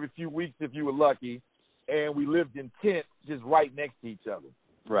once every few weeks if you were lucky, and we lived in tents just right next to each other.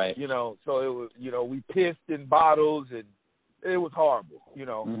 Right. You know, so it was, you know, we pissed in bottles, and it was horrible. You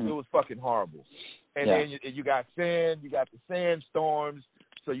know, Mm-hmm. It was fucking horrible. And then you got sand, you got the sandstorms,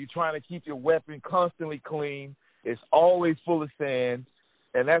 so you're trying to keep your weapon constantly clean. It's always full of sand,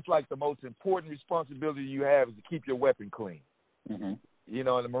 and that's like the most important responsibility you have is to keep your weapon clean. Mm-hmm. You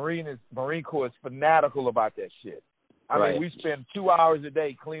know, and the Marine Corps is fanatical about that shit. I Right. mean, we spend 2 hours a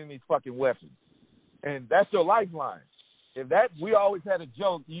day cleaning these fucking weapons, and that's your lifeline. If that, we always had a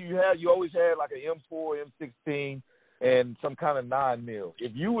joke. You always had like an M4, M16, and some kind of 9mm.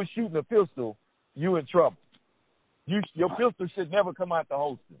 If you were shooting a pistol, you in trouble. Your pistol should never come out the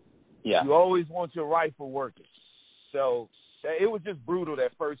holster. Yeah. You always want your rifle working. So it was just brutal,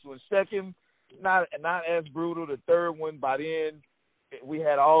 that first one. Second, not as brutal. The third one, by then, we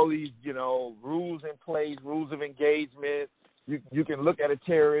had all these, you know, rules in place, rules of engagement. You can look at a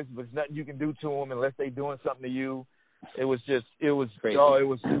terrorist, but there's nothing you can do to them unless they're doing something to you. It was crazy. It was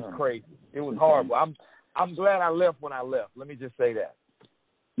just crazy. It was horrible. I'm glad I left when I left. Let me just say that.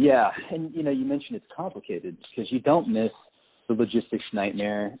 Yeah, and you know, you mentioned it's complicated because you don't miss the logistics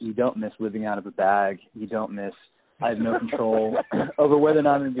nightmare. You don't miss living out of a bag. You don't miss I have no control over whether or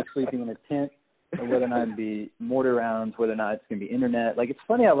not I'm going to be sleeping in a tent or whether or not I'm going to be mortar rounds, whether or not it's going to be internet. Like, it's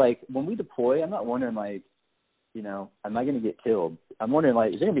funny how, like, when we deploy, I'm not wondering, like, you know, am I going to get killed? I'm wondering,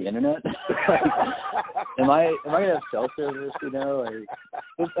 like, is there going to be internet? Like, am I going to have cell service, you know?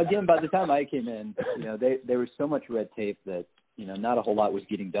 Like, again, by the time I came in, you know, there was so much red tape that, you know, not a whole lot was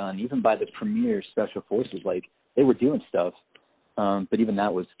getting done. Even by the premier special forces, like, they were doing stuff. But even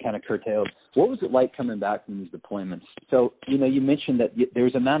that was kind of curtailed. What was it like coming back from these deployments? So, you know, you mentioned that there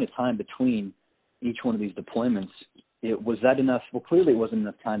was an amount of time between each one of these deployments. Was that enough? Well, clearly it wasn't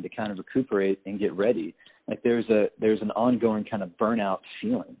enough time to kind of recuperate and get ready. Like there's an ongoing kind of burnout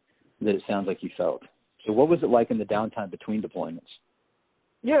feeling that it sounds like you felt. So what was it like in the downtime between deployments?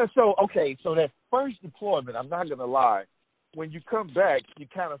 Yeah, so that first deployment, I'm not going to lie, when you come back, you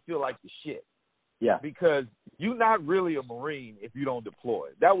kind of feel like the shit. Yeah. Because you're not really a Marine if you don't deploy.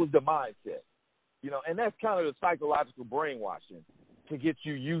 That was the mindset. You know, and that's kind of the psychological brainwashing to get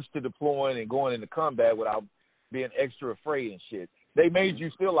you used to deploying and going into combat without being extra afraid and shit. They made you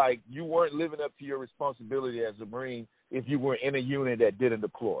feel like you weren't living up to your responsibility as a Marine if you were in a unit that didn't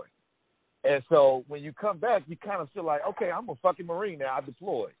deploy. And so when you come back, you kind of feel like, okay, I'm a fucking Marine now. I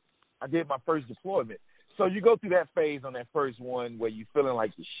deployed. I did my first deployment. So you go through that phase on that first one where you're feeling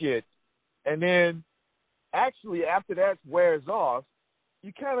like the shit. And then actually after that wears off,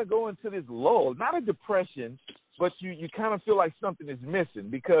 you kind of go into this lull, not a depression, but you kind of feel like something is missing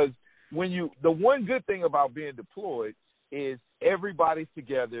because the one good thing about being deployed is everybody's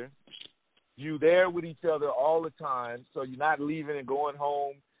together. You there with each other all the time, so you're not leaving and going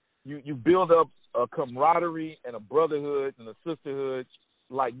home. You build up a camaraderie and a brotherhood and a sisterhood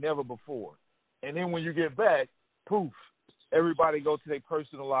like never before. And then when you get back, poof, everybody go to their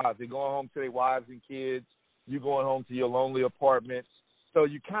personal lives. They're going home to their wives and kids. You're going home to your lonely apartment. So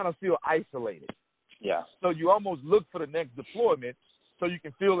you kind of feel isolated. Yeah. So you almost look for the next deployment so you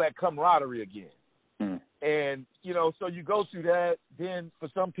can feel that camaraderie again. And, you know, so you go through that. Then for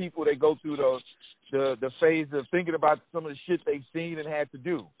some people, they go through the phase of thinking about some of the shit they've seen and had to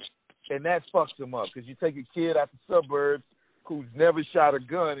do. And that fucks them up because you take a kid out the suburbs who's never shot a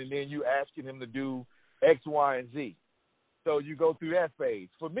gun and then you asking him to do X, Y, and Z. So you go through that phase.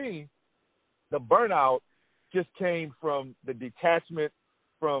 For me, the burnout just came from the detachment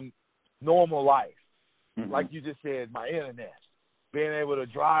from normal life. Mm-hmm. Like you just said, my internet, being able to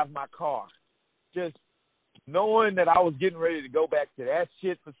drive my car, just knowing that I was getting ready to go back to that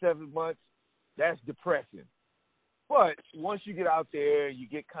shit for 7 months, that's depressing. But once you get out there and you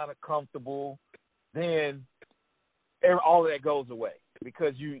get kind of comfortable, then all of that goes away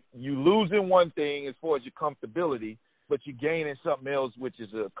because you losing one thing as far as your comfortability, but you're gaining something else, which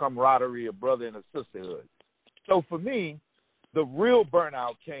is a camaraderie, a brother, and a sisterhood. So for me, the real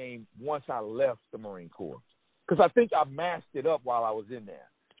burnout came once I left the Marine Corps because I think I masked it up while I was in there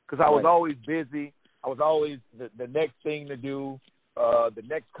because I was always busy. I was always the next thing to do, the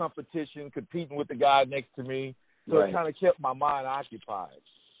next competition, competing with the guy next to me. So It kind of kept my mind occupied.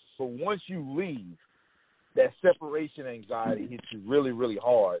 But once you leave, that separation anxiety hits you really, really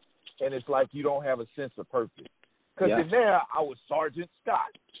hard. And it's like you don't have a sense of purpose. Because in there, I was Sergeant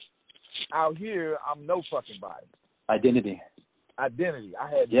Scott. out here, I'm no fucking body. Identity. I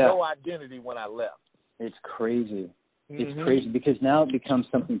had no identity when I left. It's crazy. Mm-hmm. It's crazy because now it becomes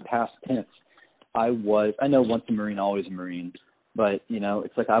something past tense. I know once a Marine, always a Marine, but, you know,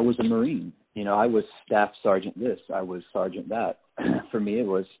 it's like I was a Marine. You know, I was staff sergeant this, I was sergeant that. For me, it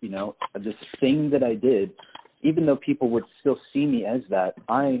was, you know, this thing that I did, even though people would still see me as that,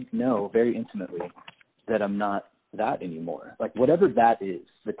 I know very intimately that I'm not that anymore. Like whatever that is,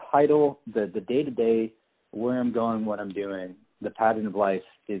 the title, the day-to-day, where I'm going, what I'm doing, the pattern of life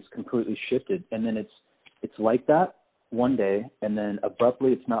is completely shifted. And then it's like that one day, and then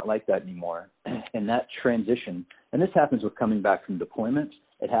abruptly it's not like that anymore. And that transition, and this happens with coming back from deployment,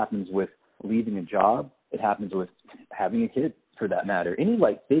 it happens with leaving a job, it happens with having a kid, for that matter. Any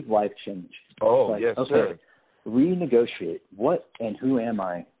like big life change. Oh, like, yes, okay, sir. Renegotiate what and who am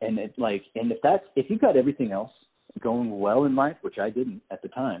I? And it like, and if you've got everything else going well in life, which I didn't at the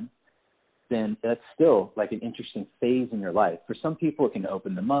time, then that's still like an interesting phase in your life. For some people, it can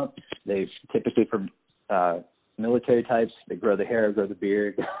open them up. They typically, from military types, they grow the hair, grow the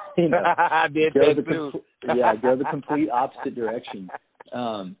beard, you know, go the complete opposite direction.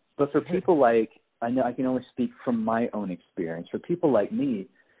 But for people like, I know I can only speak from my own experience. For people like me,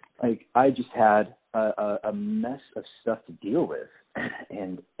 like I just had a mess of stuff to deal with,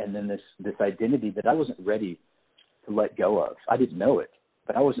 and then this identity that I wasn't ready to let go of. I didn't know it,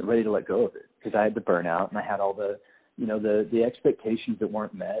 but I wasn't ready to let go of it because I had the burnout and I had all the, you know, the expectations that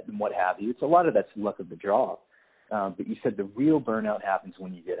weren't met and what have you. It's a lot of that's luck of the draw. But you said the real burnout happens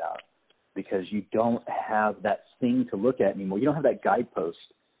when you get out because you don't have that thing to look at anymore. You don't have that guidepost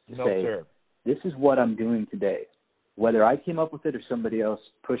to say, sir. This is what I'm doing today. Whether I came up with it or somebody else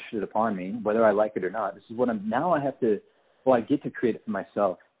pushed it upon me, whether I like it or not, this is what I get to create it for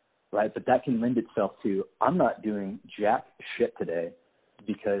myself, right? But that can lend itself to, I'm not doing jack shit today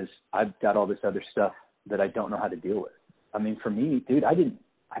because I've got all this other stuff that I don't know how to deal with. I mean, for me, dude, I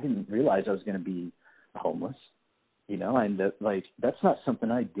didn't realize I was going to be homeless, you know, and like, that's not something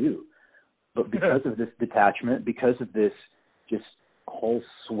I do. But because of this detachment, because of this just whole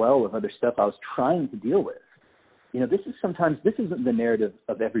swell of other stuff I was trying to deal with, you know, this isn't the narrative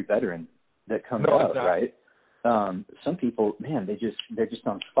of every veteran that comes out, right? Some people, man, they're just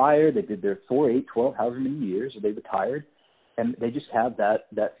on fire. They did their 4, 8, 12, however many years, or they retired, and they just have that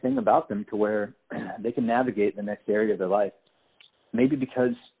thing about them to where they can navigate the next area of their life. Maybe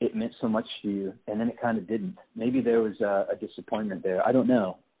because it meant so much to you, and then it kind of didn't. Maybe there was a disappointment there. I don't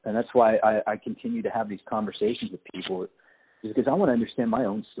know, and that's why I continue to have these conversations with people, is because I want to understand my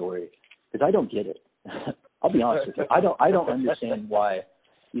own story, because I don't get it. I'll be honest with you. I don't understand why,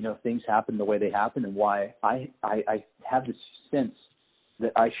 you know, things happen the way they happen, and why I have this sense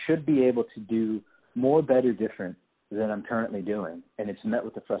that I should be able to do more, better, different than I'm currently doing, and it's met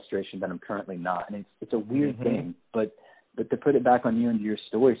with the frustration that I'm currently not. And it's a weird thing, but to put it back on you and your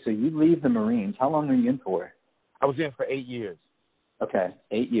story, so you leave the Marines. How long were you in for? I was in for 8 years. Okay,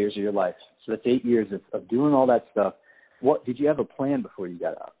 8 years of your life. So that's 8 years of doing all that stuff. What did you have a plan before you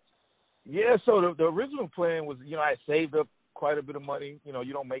got out? Yeah, so the original plan was, you know, I saved up quite a bit of money. You know,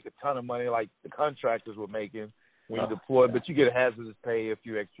 you don't make a ton of money like the contractors were making when you deploy, but you get a hazardous pay, a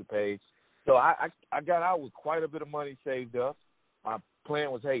few extra pays. So I got out with quite a bit of money saved up. My plan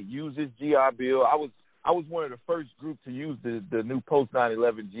was, hey, use this GI Bill. I was one of the first group to use the new post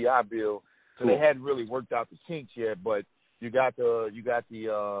 9/11 GI Bill. So they hadn't really worked out the kinks yet, but you got the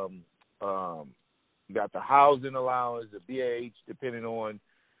housing allowance, the BAH, depending on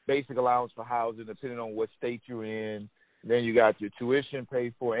basic allowance for housing, depending on what state you're in. Then you got your tuition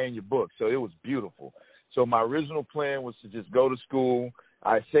paid for and your book. So it was beautiful. So my original plan was to just go to school.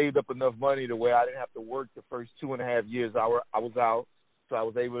 I saved up enough money to where I didn't have to work the first 2.5 years I was out. So I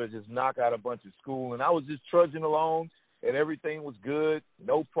was able to just knock out a bunch of school. And I was just trudging along, and everything was good,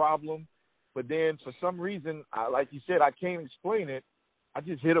 no problem. But then for some reason, like you said, I can't explain it. I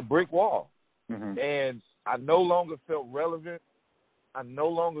just hit a brick wall. Mm-hmm. And I no longer felt relevant. I no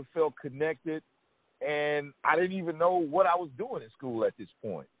longer felt connected. And I didn't even know what I was doing in school at this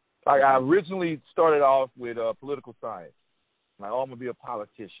point. Like, I originally started off with political science. Like, I'm going to be a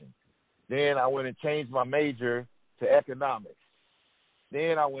politician. Then I went and changed my major to economics.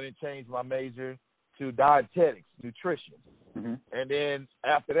 Then I went and changed my major to dietetics, nutrition. Mm-hmm. And then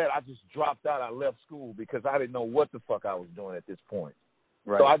after that, I just dropped out. I left school because I didn't know what the fuck I was doing at this point.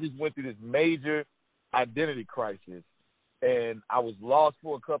 Right. So I just went through this major identity crisis, and I was lost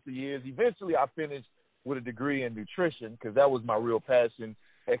for a couple of years. Eventually, I finished with a degree in nutrition because that was my real passion,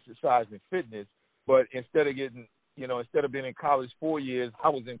 exercise and fitness. But instead of being in college 4 years, I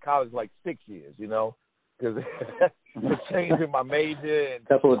was in college like 6 years, you know. because changing my major and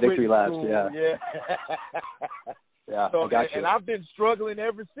couple of victory laps, school, yeah. Yeah, so, I got you. And I've been struggling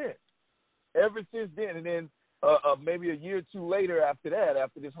ever since then. And then maybe a year or two later after that,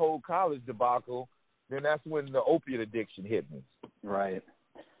 after this whole college debacle, then that's when the opiate addiction hit me. Right.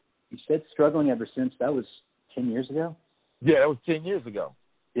 You said struggling ever since. That was 10 years ago? Yeah, that was 10 years ago.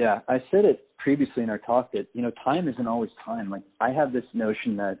 Yeah, I said it previously in our talk that, time isn't always time. Like, I have this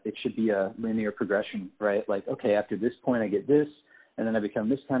notion that it should be a linear progression, right? Like, okay, after this point I get this, and then I become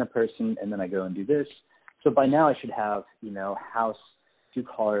this kind of person, and then I go and do this. So by now I should have, house, 2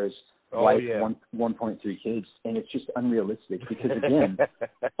 cars, wife, 1.3 kids, and it's just unrealistic because, again,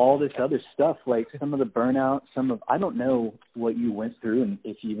 all this other stuff, like some of the burnout, I don't know what you went through, and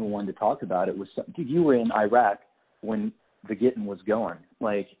if you even wanted to talk about it, dude, you were in Iraq when the getting was going.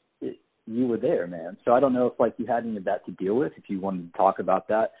 Like, you were there, man. So I don't know if, you had any of that to deal with, if you wanted to talk about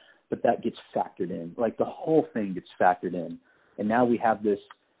that, but that gets factored in. Like, the whole thing gets factored in. And now we have this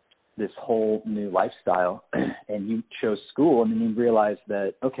whole new lifestyle, and you chose school, and then you realize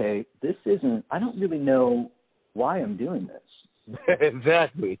that, okay, I don't really know why I'm doing this.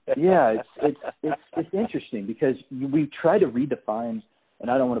 Exactly. Yeah, it's interesting because we try to redefine, and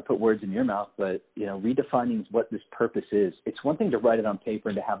I don't want to put words in your mouth, but, redefining what this purpose is. It's one thing to write it on paper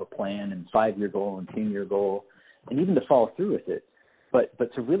and to have a plan and 5-year goal and 10-year goal, and even to follow through with it. But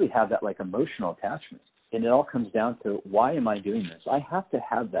to really have that, emotional attachment. And it all comes down to, why am I doing this? I have to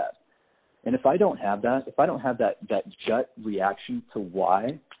have that. And if I don't have that, that gut reaction to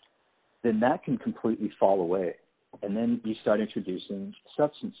why, then that can completely fall away. And then you start introducing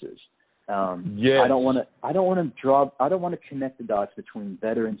substances. I don't want to connect the dots between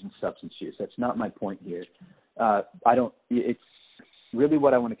veterans and substance use. That's not my point here. It's really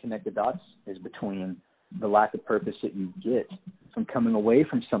what I want to connect the dots is between the lack of purpose that you get from coming away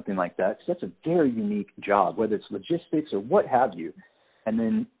from something like that, because that's a very unique job, whether it's logistics or what have you, and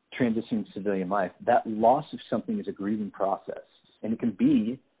then transitioning to civilian life. That loss of something is a grieving process, and it can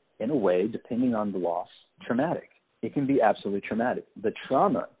be, in a way, depending on the loss, traumatic. It can be absolutely traumatic. The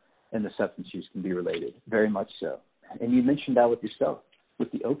trauma and the substance use can be related, very much so. And you mentioned that with yourself,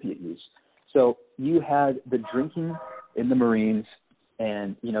 with the opiate use. So you had the drinking in the Marines,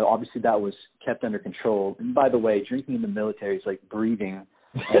 and, obviously that was kept under control. And by the way, drinking in the military is like breathing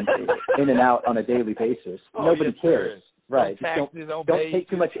and in and out on a daily basis. Nobody cares. Right. Don't take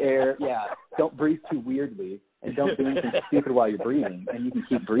too much air. Yeah. Don't breathe too weirdly, and don't do anything stupid while you're breathing, and you can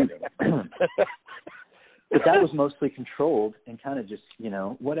keep breathing. But that was mostly controlled and kind of just,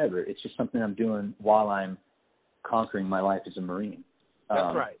 whatever. It's just something I'm doing while I'm conquering my life as a Marine.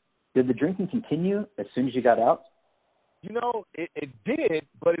 That's right. Did the drinking continue as soon as you got out? It did,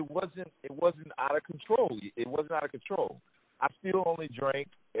 but it wasn't out of control. It wasn't out of control. I still only drank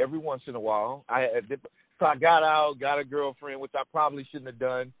every once in a while. So I got out, got a girlfriend, which I probably shouldn't have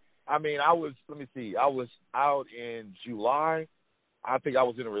done. I mean, I was out in July. I think I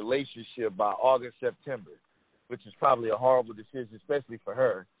was in a relationship by August, September, which is probably a horrible decision, especially for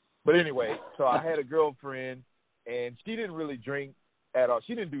her. But anyway, so I had a girlfriend, and she didn't really drink at all.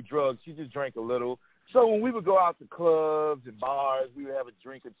 She didn't do drugs. She just drank a little. So when we would go out to clubs and bars, we would have a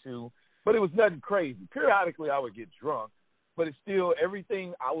drink or two, but it was nothing crazy. Periodically, I would get drunk, but it's still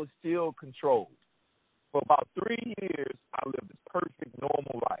everything. I was still controlled. For about 3 years, I lived this perfect,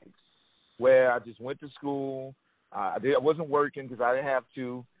 normal life where I just went to school. I wasn't working because I didn't have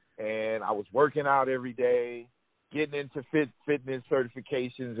to, and I was working out every day, getting into fitness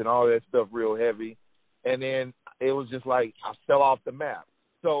certifications and all that stuff real heavy. And then it was just like I fell off the map.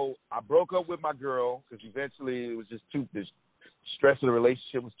 So I broke up with my girl because eventually it was just the stress of the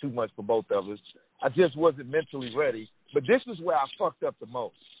relationship was too much for both of us. I just wasn't mentally ready. But this is where I fucked up the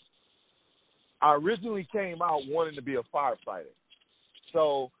most. I originally came out wanting to be a firefighter.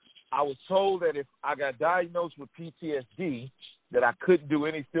 So I was told that if I got diagnosed with PTSD, that I couldn't do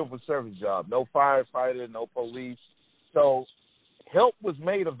any civil service job, no firefighter, no police. So help was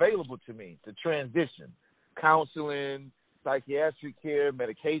made available to me to transition, counseling, psychiatric care,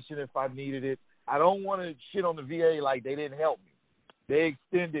 medication if I needed it. I don't want to shit on the VA like they didn't help me. They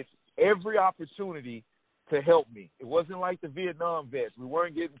extended every opportunity to help me. It wasn't like the Vietnam vets. We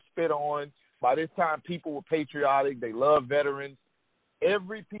weren't getting spit on. By this time, people were patriotic. They loved veterans.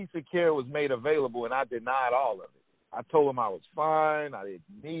 Every piece of care was made available, and I denied all of it. I told them I was fine. I didn't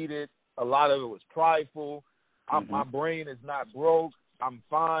need it. A lot of it was prideful. My brain is not broke. I'm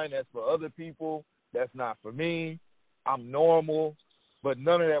fine. That's for other people. That's not for me. I'm normal. But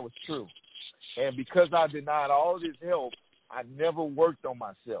none of that was true. And because I denied all of this help, I never worked on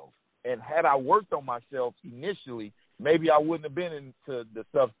myself. And had I worked on myself initially, maybe I wouldn't have been into the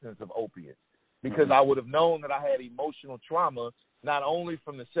substance of opiates. because I would have known that I had emotional trauma, not only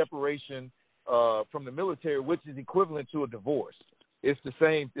from the separation from the military, which is equivalent to a divorce. It's the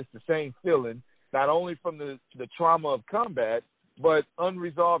same feeling, not only from the trauma of combat, but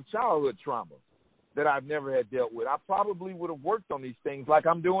unresolved childhood trauma that I've never had dealt with. I probably would have worked on these things like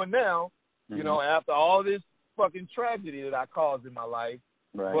I'm doing now, you know, after all this fucking tragedy that I caused in my life.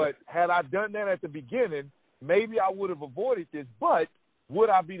 Right. But had I done that at the beginning, maybe I would have avoided this. But would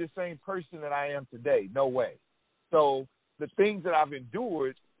I be the same person that I am today? No way. So the things that I've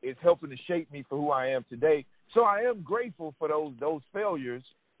endured is helping to shape me for who I am today. So I am grateful for those failures,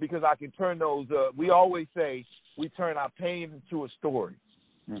 because I can turn those we always say we turn our pain into a story.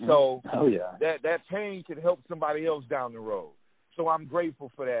 So that pain can help somebody else down the road. So I'm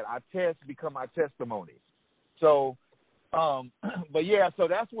grateful for that. Our tests become our testimonies. So, but yeah, so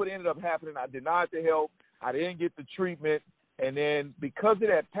that's what ended up happening. I denied the help. I didn't get the treatment. And then because of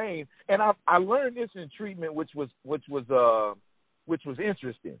that pain, and I learned this in treatment, which was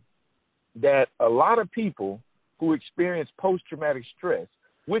interesting, that a lot of people who experience post-traumatic stress,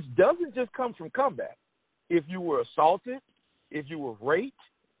 which doesn't just come from combat. If you were assaulted, if you were raped,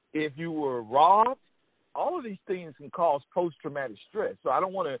 if you were robbed, all of these things can cause post-traumatic stress. So I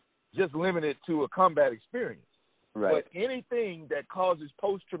don't want to just limit it to a combat experience. Right. But anything that causes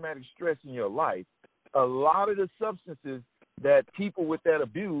post-traumatic stress in your life, a lot of the substances that people with that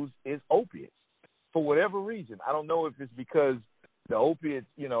abuse is opiates for whatever reason. I don't know if it's because the opiates,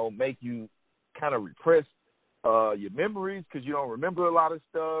 you know, make you kind of repress your memories because you don't remember a lot of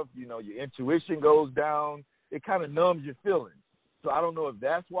stuff. You know, your intuition goes down. It kind of numbs your feelings. So I don't know if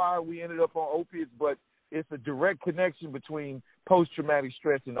that's why we ended up on opiates, but it's a direct connection between post-traumatic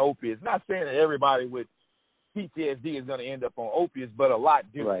stress and opiates. Not saying that everybody with PTSD is going to end up on opiates, but a lot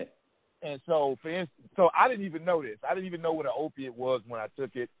do. Right. And so, for instance, so I didn't even know this. I didn't even know what an opiate was when I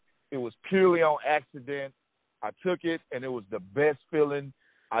took it. It was purely on accident. I took it, and it was the best feeling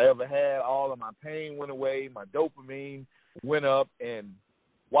I ever had. All of my pain went away. My dopamine went up, and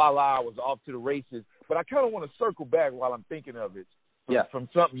voila, I was off to the races. But I kind of want to circle back while I'm thinking of it from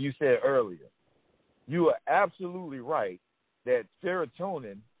something you said earlier. You are absolutely right that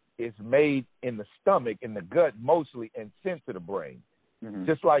serotonin is made in the stomach, in the gut mostly, and sent to the brain. Mm-hmm.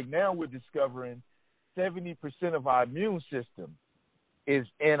 Just like now we're discovering 70% of our immune system is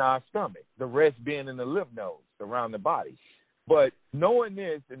in our stomach, the rest being in the lymph nodes around the body. But knowing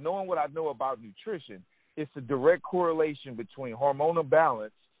this and knowing what I know about nutrition, it's a direct correlation between hormonal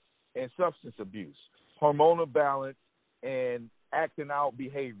balance and substance abuse. Hormonal balance and acting out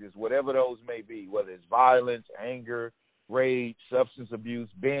behaviors, whatever those may be, whether it's violence, anger, rage, substance abuse,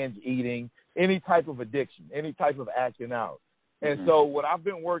 binge eating, any type of addiction, any type of acting out. And so what I've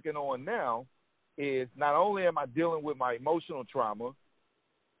been working on now is not only am I dealing with my emotional trauma,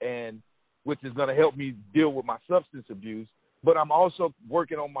 and which is going to help me deal with my substance abuse, but I'm also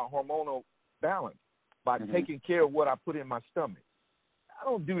working on my hormonal balance by taking care of what I put in my stomach. I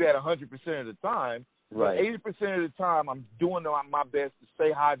don't do that 100% of the time, but 80% of the time I'm doing my best to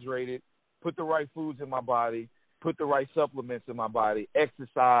stay hydrated, put the right foods in my body, put the right supplements in my body,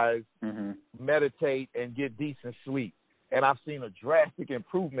 exercise, meditate, and get decent sleep. And I've seen a drastic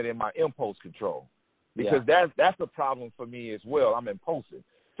improvement in my impulse control because that's a problem for me as well. I'm impulsive.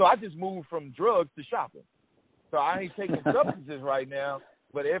 So I just moved from drugs to shopping. So I ain't taking substances right now,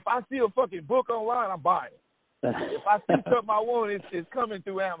 but if I see a fucking book online, I'm buying it. If I see something I want, it's coming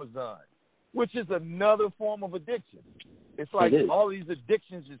through Amazon, which is another form of addiction. It's like all these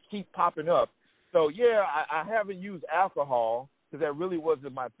addictions just keep popping up. So, yeah, I haven't used alcohol because that really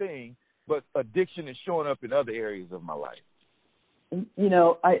wasn't my thing, but addiction is showing up in other areas of my life. You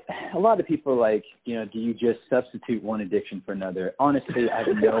know, a lot of people are like, you know, do you just substitute one addiction for another? Honestly,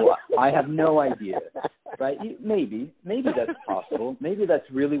 I have no idea, right? Maybe that's possible. Maybe that's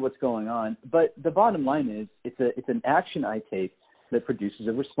really what's going on. But the bottom line is, it's an action I take that produces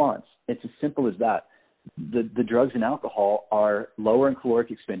a response. It's as simple as that. The drugs and alcohol are lower in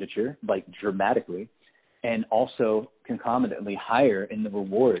caloric expenditure, like dramatically, and also concomitantly higher in the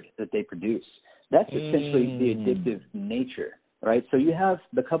reward that they produce. That's essentially the addictive nature, right? So you have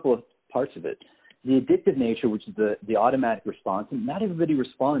the couple of parts of it. The addictive nature, which is the automatic response, and not everybody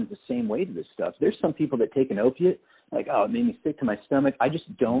responds the same way to this stuff. There's some people that take an opiate, like, oh, it made me sick to my stomach. I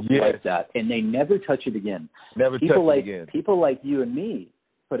just don't like that. And they never touch it again. People like you and me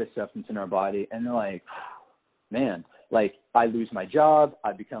put a substance in our body, and they're like, man, like, I lose my job,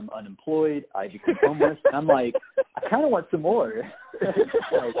 I become unemployed, I become homeless. I'm like, I kind of want some more.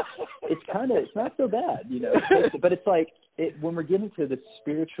 Like, it's not so bad, you know. But it's like, when we're getting to the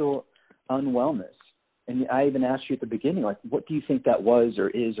spiritual unwellness, and I even asked you at the beginning, like, what do you think that was or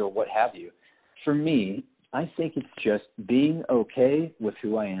is or what have you? for me, I think it's just being okay with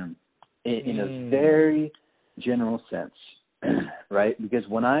who I am in a very general sense, right? Because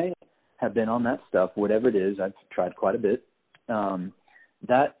when I have been on that stuff, whatever it is, I've tried quite a bit,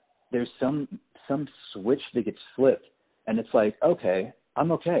 that there's some switch that gets flipped, and it's like, okay,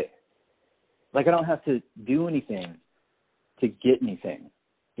 I'm okay. Like, I don't have to do anything to get anything,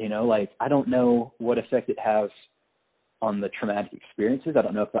 you know? Like, I don't know what effect it has on the traumatic experiences. I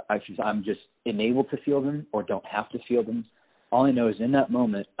don't know if I'm just enabled to feel them or don't have to feel them. All I know is in that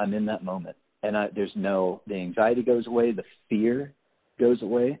moment, I'm in that moment. And the anxiety goes away, the fear goes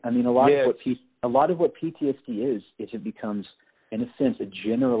away. I mean, a lot of what PTSD is it becomes, in a sense, a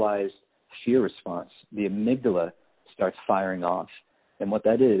generalized fear response. The amygdala starts firing off. And what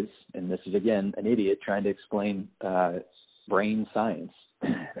that is, and this is, again, an idiot trying to explain brain science,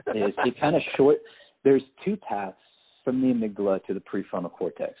 is it kind of there's two paths from the amygdala to the prefrontal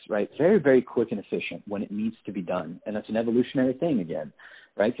cortex, right? Very, very quick and efficient when it needs to be done. And that's an evolutionary thing again,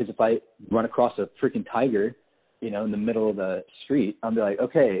 right? Because if I run across a freaking tiger, you know, in the middle of the street, I'll be like,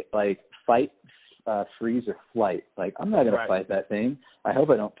 okay, like fight, freeze, or flight. Like, I'm not going to fight that thing. I hope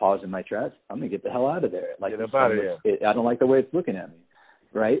I don't pause in my tracks. I'm going to get the hell out of there. Like, get up out of there. I don't like the way it's looking at me,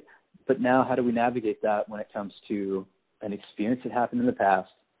 right? But now how do we navigate that when it comes to an experience that happened in the past,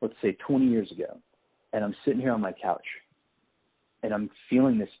 let's say 20 years ago, and I'm sitting here on my couch and I'm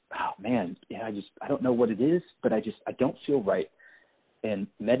feeling this, oh man, yeah, I don't know what it is, but I don't feel right. And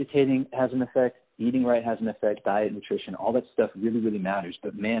meditating has an effect, eating right has an effect, diet, nutrition, all that stuff really, really matters.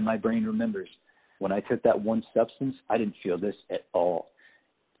 But man, my brain remembers when I took that one substance, I didn't feel this at all.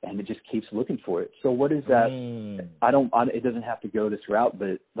 And it just keeps looking for it. So what is that? It doesn't have to go this route,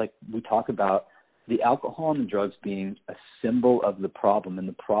 but like we talk about the alcohol and the drugs being a symbol of the problem. And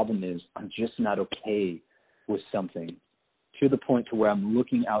the problem is I'm just not okay with something to the point to where I'm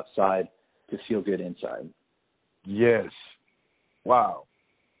looking outside to feel good inside. Yes. Wow.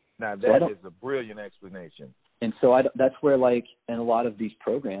 Now that is a brilliant explanation. And so that's where, like, in a lot of these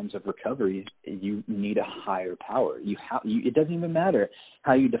programs of recovery, you need a higher power. It doesn't even matter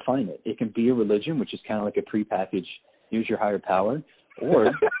how you define it. It can be a religion, which is kind of like a prepackaged, use your higher power,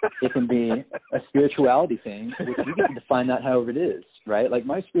 or it can be a spirituality thing, which you can define that however it is, right? Like,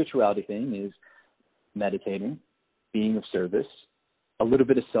 my spirituality thing is meditating, being of service, a little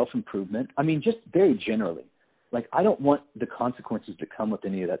bit of self-improvement. I mean, just very generally. Like, I don't want the consequences to come with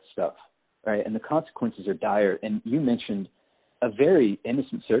any of that stuff, right? And the consequences are dire. And you mentioned a very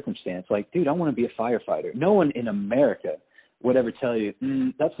innocent circumstance. Like, dude, I want to be a firefighter. No one in America would ever tell you,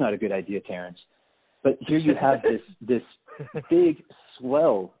 that's not a good idea, Terrence. But here you have this big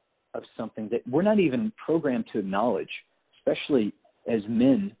swell of something that we're not even programmed to acknowledge, especially as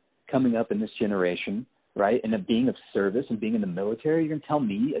men coming up in this generation, right? And being of service and being in the military. You're going to tell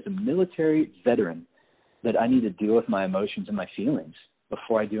me as a military veteran that I need to deal with my emotions and my feelings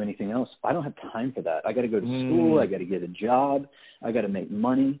before I do anything else. I don't have time for that. I got to go to school. I got to get a job. I got to make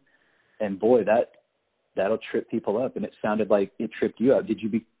money. And boy, that'll trip people up. And it sounded like it tripped you up. Did you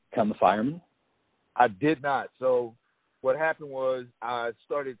become a fireman? I did not. So what happened was I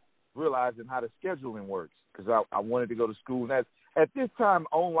started realizing how the scheduling works because I wanted to go to school. And at this time,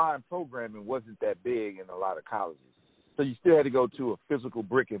 online programming wasn't that big in a lot of colleges. So you still had to go to a physical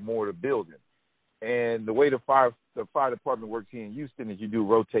brick and mortar building. And the way the fire department works here in Houston is you do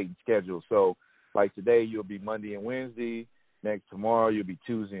rotating schedules. So like today, you'll be Monday and Wednesday. Next tomorrow, you'll be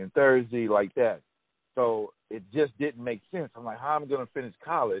Tuesday and Thursday, like that. So it just didn't make sense. I'm like, how am I going to finish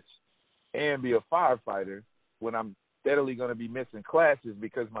college and be a firefighter when I'm steadily going to be missing classes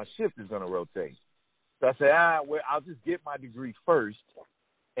because my shift is going to rotate? So I said, well, I'll just get my degree first,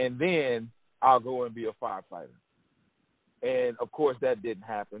 and then I'll go and be a firefighter. And, of course, that didn't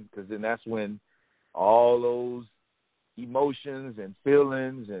happen because then that's when all those emotions and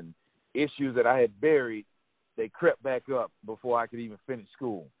feelings and issues that I had buried, they crept back up before I could even finish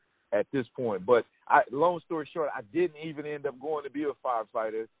school at this point. But long story short, I didn't even end up going to be a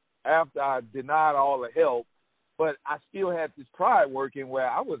firefighter after I denied all the help. But I still had this pride working where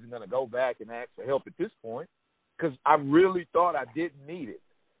I wasn't going to go back and ask for help at this point because I really thought I didn't need it.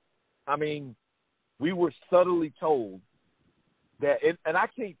 I mean, we were subtly told that, and I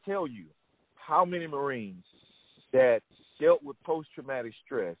can't tell you how many Marines that dealt with post-traumatic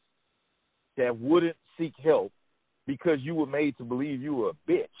stress that wouldn't seek help because you were made to believe you were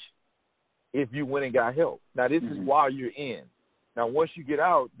a bitch if you went and got help. Now, this is while you're in. Now, once you get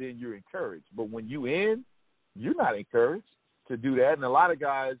out, then you're encouraged. But when you in, you're not encouraged to do that. And a lot of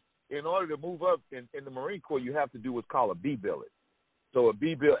guys, in order to move up in the Marine Corps, you have to do what's called a B billet. So a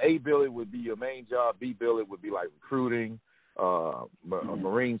billet would be your main job. B billet would be like recruiting, a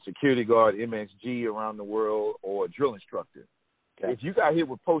Marine security guard, MSG around the world, or a drill instructor. Okay. If you got hit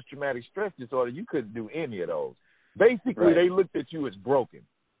with post-traumatic stress disorder, you couldn't do any of those. Basically, Right. they looked at you as broken,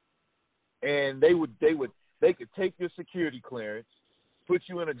 and they could take your security clearance, put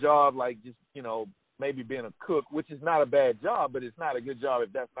you in a job like just, you know, maybe being a cook, which is not a bad job, but it's not a good job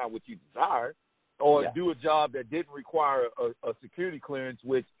if that's not what you desire, or do a job that didn't require a security clearance,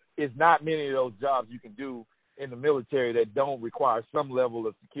 which is not many of those jobs you can do in the military that don't require some level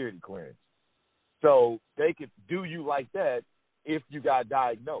of security clearance. So they could do you like that if you got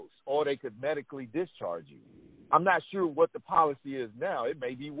diagnosed, or they could medically discharge you. I'm not sure what the policy is now. It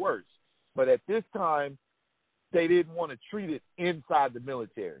may be worse. But at this time, they didn't want to treat it inside the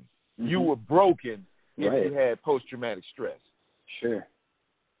military. Mm-hmm. You were broken if you had post-traumatic stress. Sure.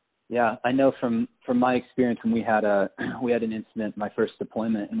 Yeah, I know from my experience when we had an incident, my first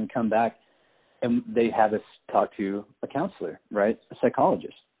deployment, and we come back and they have us talk to a counselor, right, a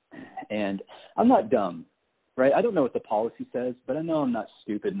psychologist. And I'm not dumb, right? I don't know what the policy says, but I know I'm not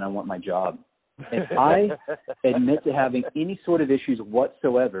stupid and I want my job. If I admit to having any sort of issues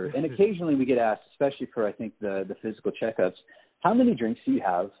whatsoever, and occasionally we get asked, especially for, I think, the physical checkups, how many drinks do you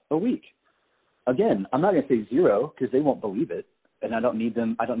have a week? Again, I'm not going to say 0 because they won't believe it, and I don't need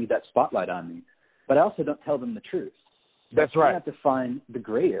that spotlight on me. But I also don't tell them the truth. That's right. I have to find the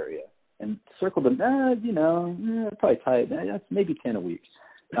gray area and circle them, probably tight. That's maybe 10 a week.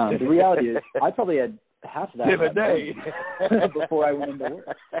 The reality is I probably had half of that a day before I went into work,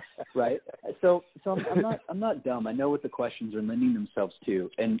 right? So I'm not dumb. I know what the questions are lending themselves to,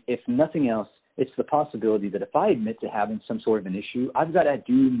 and if nothing else, it's the possibility that if I admit to having some sort of an issue, I've got to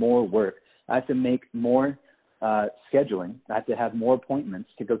do more work. I have to make more scheduling. I have to have more appointments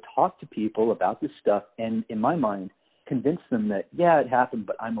to go talk to people about this stuff, and in my mind, convince them that it happened,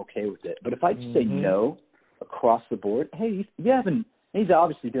 but I'm okay with it. But if I just say no across the board, hey, you haven't. He's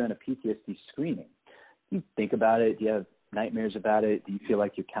obviously doing a PTSD screening. You think about it. Do you have nightmares about it? Do you feel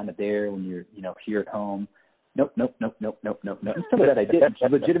like you're kind of there when you're, here at home? Nope. And some of that I didn't.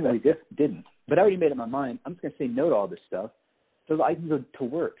 Legitimately didn't. But I already made up my mind. I'm just going to say no to all this stuff so that I can go to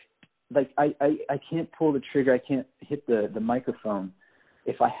work. Like, I can't pull the trigger. I can't hit the microphone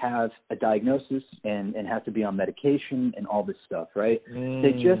if I have a diagnosis and have to be on medication and all this stuff, right?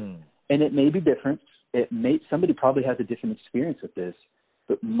 And it may be different. Somebody probably has a different experience with this.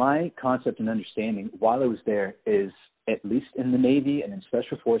 But my concept and understanding while I was there is, at least in the Navy and in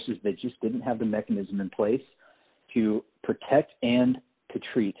Special Forces, they just didn't have the mechanism in place to protect and to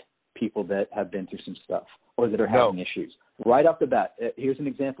treat people that have been through some stuff or that are having issues. Right off the bat, here's an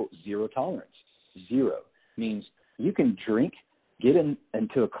example, 0 tolerance. 0 means you can drink, get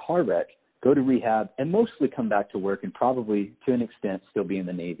into a car wreck, go to rehab, and mostly come back to work and probably, to an extent, still be in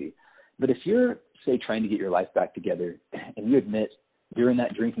the Navy. But if you're, say, trying to get your life back together and you admit during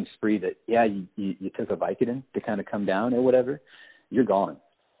that drinking spree that, you took a Vicodin to kind of come down or whatever, you're gone.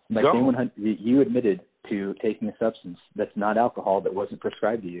 Like you admitted to taking a substance that's not alcohol, that wasn't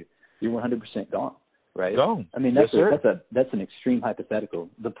prescribed to you. You're 100% gone, right? Gone. I mean, that's an extreme hypothetical.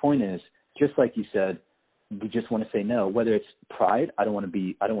 The point is, just like you said, we just want to say no. Whether it's pride, I don't want to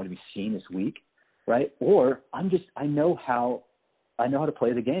be seen as weak, right? Or I know how to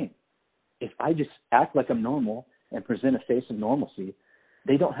play the game. If I just act like I'm normal and present a face of normalcy,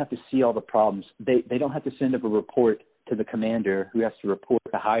 they don't have to see all the problems. They don't have to send up a report to the commander who has to report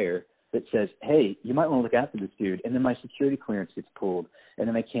the hire that says, hey, you might want to look after this dude. And then my security clearance gets pulled, and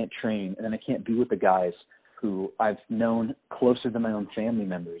then I can't train, and then I can't be with the guys who I've known closer than my own family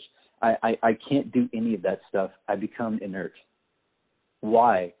members. I can't do any of that stuff. I become inert.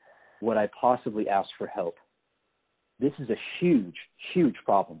 Why would I possibly ask for help? This is a huge, huge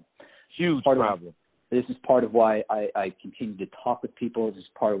problem. Huge problem. This is part of why I continue to talk with people. This is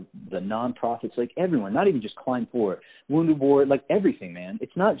part of the nonprofits, like everyone, not even just Climb For It, Wounded Warrior, like everything, man.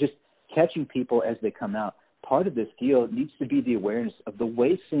 It's not just catching people as they come out. Part of this deal needs to be the awareness of the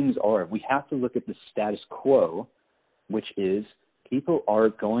way things are. We have to look at the status quo, which is people are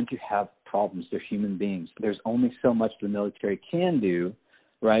going to have problems. They're human beings. There's only so much the military can do,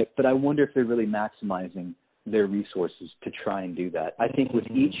 right? But I wonder if they're really maximizing their resources to try and do that. I think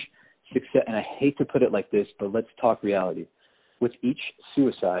with each success, and I hate to put it like this, but let's talk reality. With each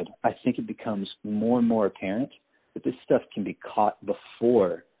suicide, I think it becomes more and more apparent that this stuff can be caught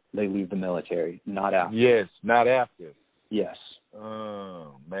before they leave the military, not after. Yes, not after. Yes.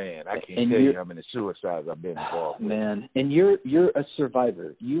 Oh, man, I can't tell you how many suicides I've been involved with. Man, and you're a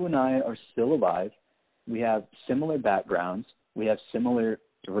survivor. You and I are still alive. We have similar backgrounds. We have similar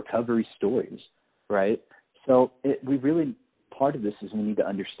recovery stories, right? So we really part of this is we need to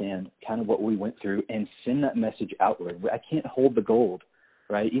understand kind of what we went through and send that message outward. I can't hold the gold,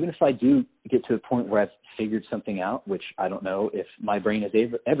 right? Even if I do get to a point where I've figured something out, which I don't know if my brain is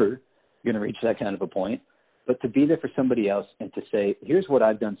ever going to reach that kind of a point, but to be there for somebody else and to say, here's what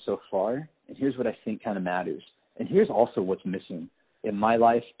I've done so far, and here's what I think kind of matters. And here's also what's missing in my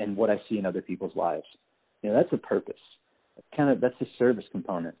life and what I see in other people's lives. That's a purpose. That's the service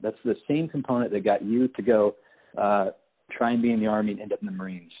component. That's the same component that got you to go try and be in the Army and end up in the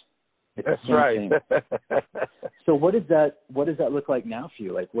Marines. That's right. So what does that look like now for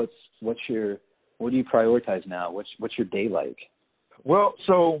you? Like what do you prioritize now? What's your day like? Well,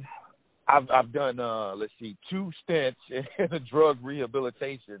 so I've done 2 stints in a drug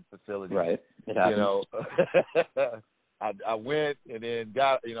rehabilitation facility. Right. It happens. I went and then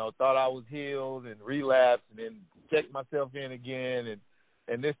got, thought I was healed and relapsed and then checked myself in again.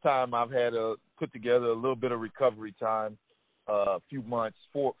 And this time I've had to put together a little bit of recovery time, a few months,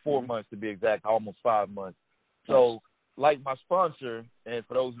 4 months to be exact, almost 5 months. So like my sponsor, and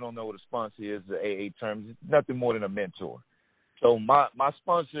for those who don't know what a sponsor is, the AA term, it's nothing more than a mentor. So my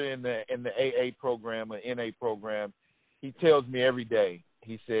sponsor in the AA program or NA program, he tells me every day,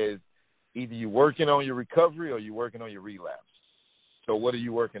 he says, either you're working on your recovery or you're working on your relapse. So what are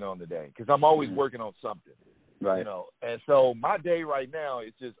you working on today? Because I'm always working on something. Right. And so my day right now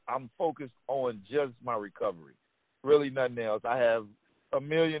is just I'm focused on just my recovery, really nothing else. I have a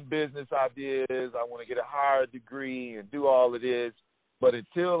million business ideas. I want to get a higher degree and do all of this. But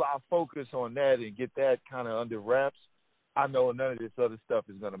until I focus on that and get that kind of under wraps, I know none of this other stuff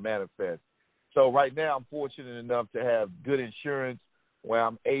is going to manifest. So right now I'm fortunate enough to have good insurance where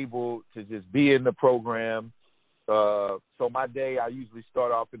I'm able to just be in the program. So my day, I usually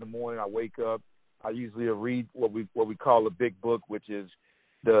start off in the morning. I wake up. I usually read what we call a big book, which is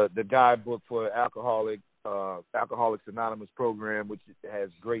the guidebook for Alcoholics Anonymous program, which has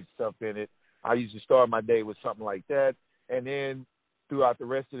great stuff in it. I usually start my day with something like that. And then throughout the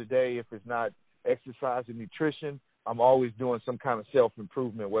rest of the day, if it's not exercise and nutrition, I'm always doing some kind of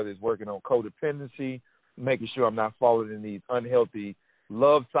self-improvement, whether it's working on codependency, making sure I'm not falling in these unhealthy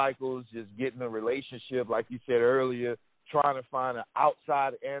love cycles, just getting a relationship, like you said earlier, trying to find an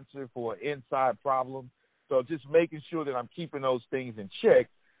outside answer for an inside problem. So just making sure that I'm keeping those things in check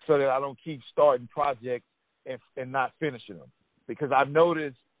so that I don't keep starting projects and not finishing them. Because I've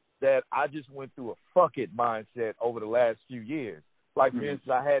noticed that I just went through a fuck it mindset over the last few years. Like, for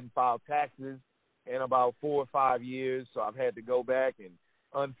instance, I hadn't filed taxes in about 4 or 5 years, so I've had to go back and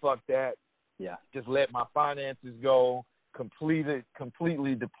unfuck that. Yeah. Just let my finances go,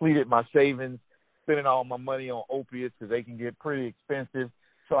 completely depleted my savings, spending all my money on opiates because they can get pretty expensive.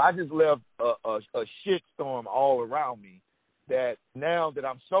 So I just left a shitstorm all around me that now that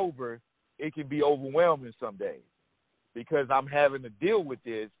I'm sober, it can be overwhelming some days because I'm having to deal with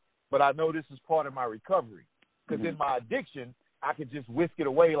this, but I know this is part of my recovery. Because in my addiction, I could just whisk it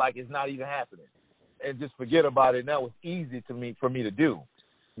away like it's not even happening and just forget about it. And that was easy for me to do.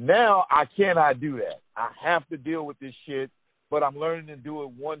 Now I cannot do that. I have to deal with this shit, but I'm learning to do it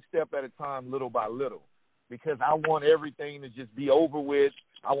one step at a time, little by little, because I want everything to just be over with.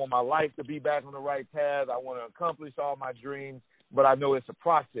 I want my life to be back on the right path. I want to accomplish all my dreams, but I know it's a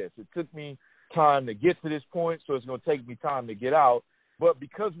process. It took me time to get to this point, so it's going to take me time to get out. But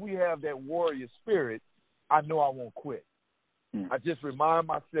because we have that warrior spirit, I know I won't quit. I just remind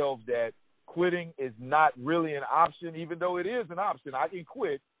myself that quitting is not really an option, even though it is an option. I can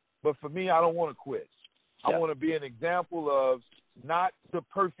quit, but for me, I don't want to quit. I want to be an example of not the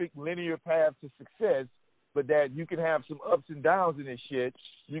perfect linear path to success, but that you can have some ups and downs in this shit.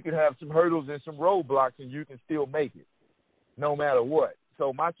 You can have some hurdles and some roadblocks, and you can still make it, no matter what.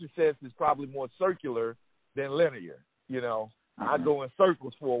 So my success is probably more circular than linear. I go in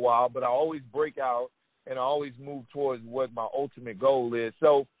circles for a while, but I always break out, and I always move towards what my ultimate goal is.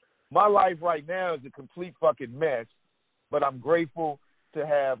 So my life right now is a complete fucking mess, but I'm grateful to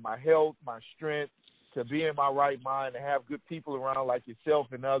have my health, my strength, to be in my right mind, to have good people around like yourself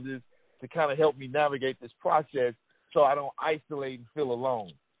and others to kind of help me navigate this process so I don't isolate and feel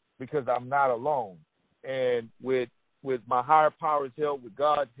alone, because I'm not alone. And with my higher power's help, with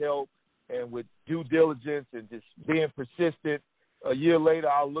God's help, and with due diligence and just being persistent, a year later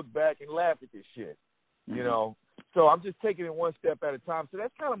I'll look back and laugh at this shit, So I'm just taking it one step at a time. So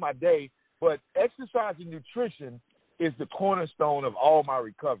that's kind of my day. But exercise and nutrition is the cornerstone of all my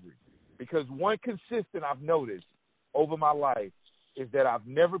recovery, because one consistent I've noticed over my life is that I've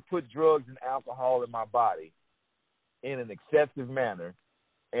never put drugs and alcohol in my body in an excessive manner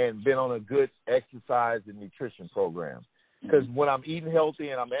and been on a good exercise and nutrition program. Because when I'm eating healthy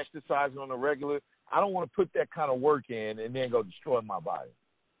and I'm exercising on a regular, I don't want to put that kind of work in and then go destroy my body.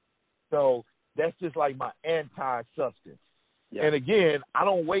 So that's just like my anti-substance. Yeah. And again, I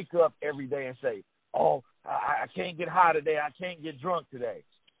don't wake up every day and say, oh, I can't get high today. I can't get drunk today.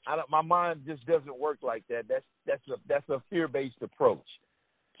 My mind just doesn't work like that. That's a fear-based approach.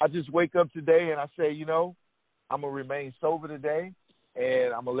 I just wake up today and I say, you know, I'm going to remain sober today,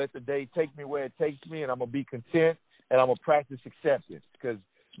 and I'm going to let the day take me where it takes me, and I'm going to be content, and I'm going to practice acceptance, because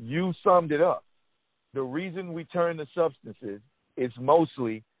you summed it up. The reason we turn to substances is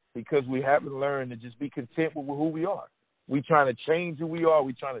mostly because we haven't learned to just be content with who we are. We trying to change who we are.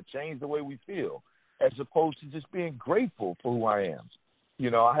 We trying to change the way we feel, as opposed to just being grateful for who I am.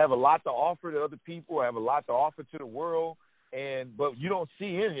 You know, I have a lot to offer to other people. I have a lot to offer to the world. But you don't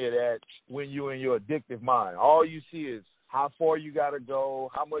see any of that when you're in your addictive mind. All you see is how far you got to go,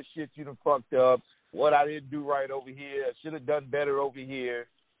 how much shit you done fucked up, what I didn't do right over here, I should have done better over here,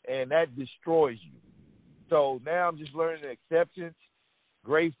 and that destroys you. So now I'm just learning acceptance,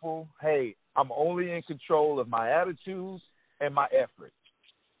 grateful. Hey, I'm only in control of my attitudes and my efforts.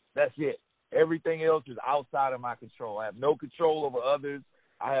 That's it. Everything else is outside of my control. I have no control over others.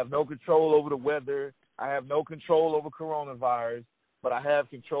 I have no control over the weather. I have no control over coronavirus, but I have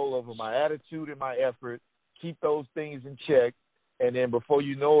control over my attitude and my effort. Keep those things in check, and then before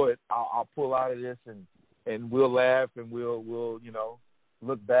you know it, I'll pull out of this, and we'll laugh, and we'll you know,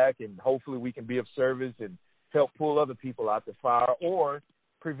 look back, and hopefully we can be of service and help pull other people out the fire or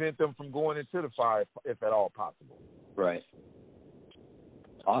prevent them from going into the fire if at all possible. Right.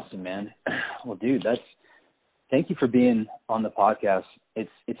 Awesome, man. Well, dude, thank you for being on the podcast.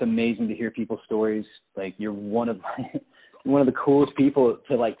 It's amazing to hear people's stories. Like, you're one of the coolest people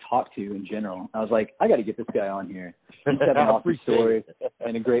to like talk to in general. I was like, I got to get this guy on here. He's got an awesome story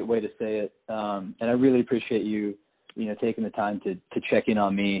and a great way to say it. And I really appreciate you, you know, taking the time to check in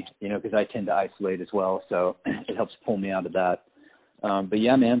on me, you know, because I tend to isolate as well. So it helps pull me out of that. But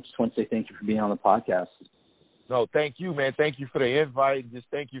yeah, man, just want to say thank you for being on the podcast. No, thank you, man. Thank you for the invite. Just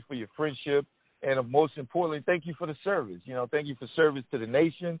thank you for your friendship. And most importantly, thank you for the service. You know, thank you for service to the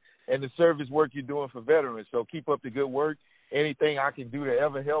nation and the service work you're doing for veterans. So keep up the good work. Anything I can do to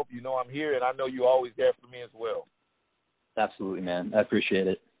ever help, you know I'm here, and I know you're always there for me as well. Absolutely, man. I appreciate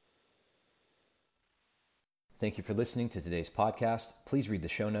it. Thank you for listening to today's podcast. Please read the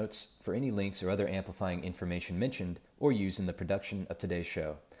show notes for any links or other amplifying information mentioned or used in the production of today's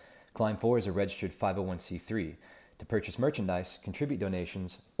show. Climb 4 is a registered 501c3. To purchase merchandise, contribute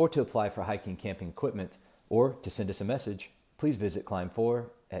donations, or to apply for hiking camping equipment, or to send us a message, please visit Climb 4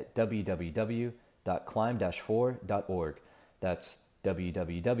 at www.climb-4.org. That's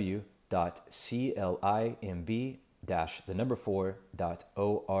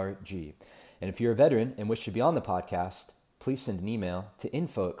www.climb-4.org. And if you're a veteran and wish to be on the podcast, please send an email to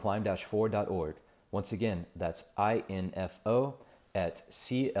info@climb-4.org. Once again, that's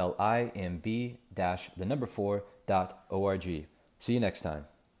info@climb-4.org. See you next time.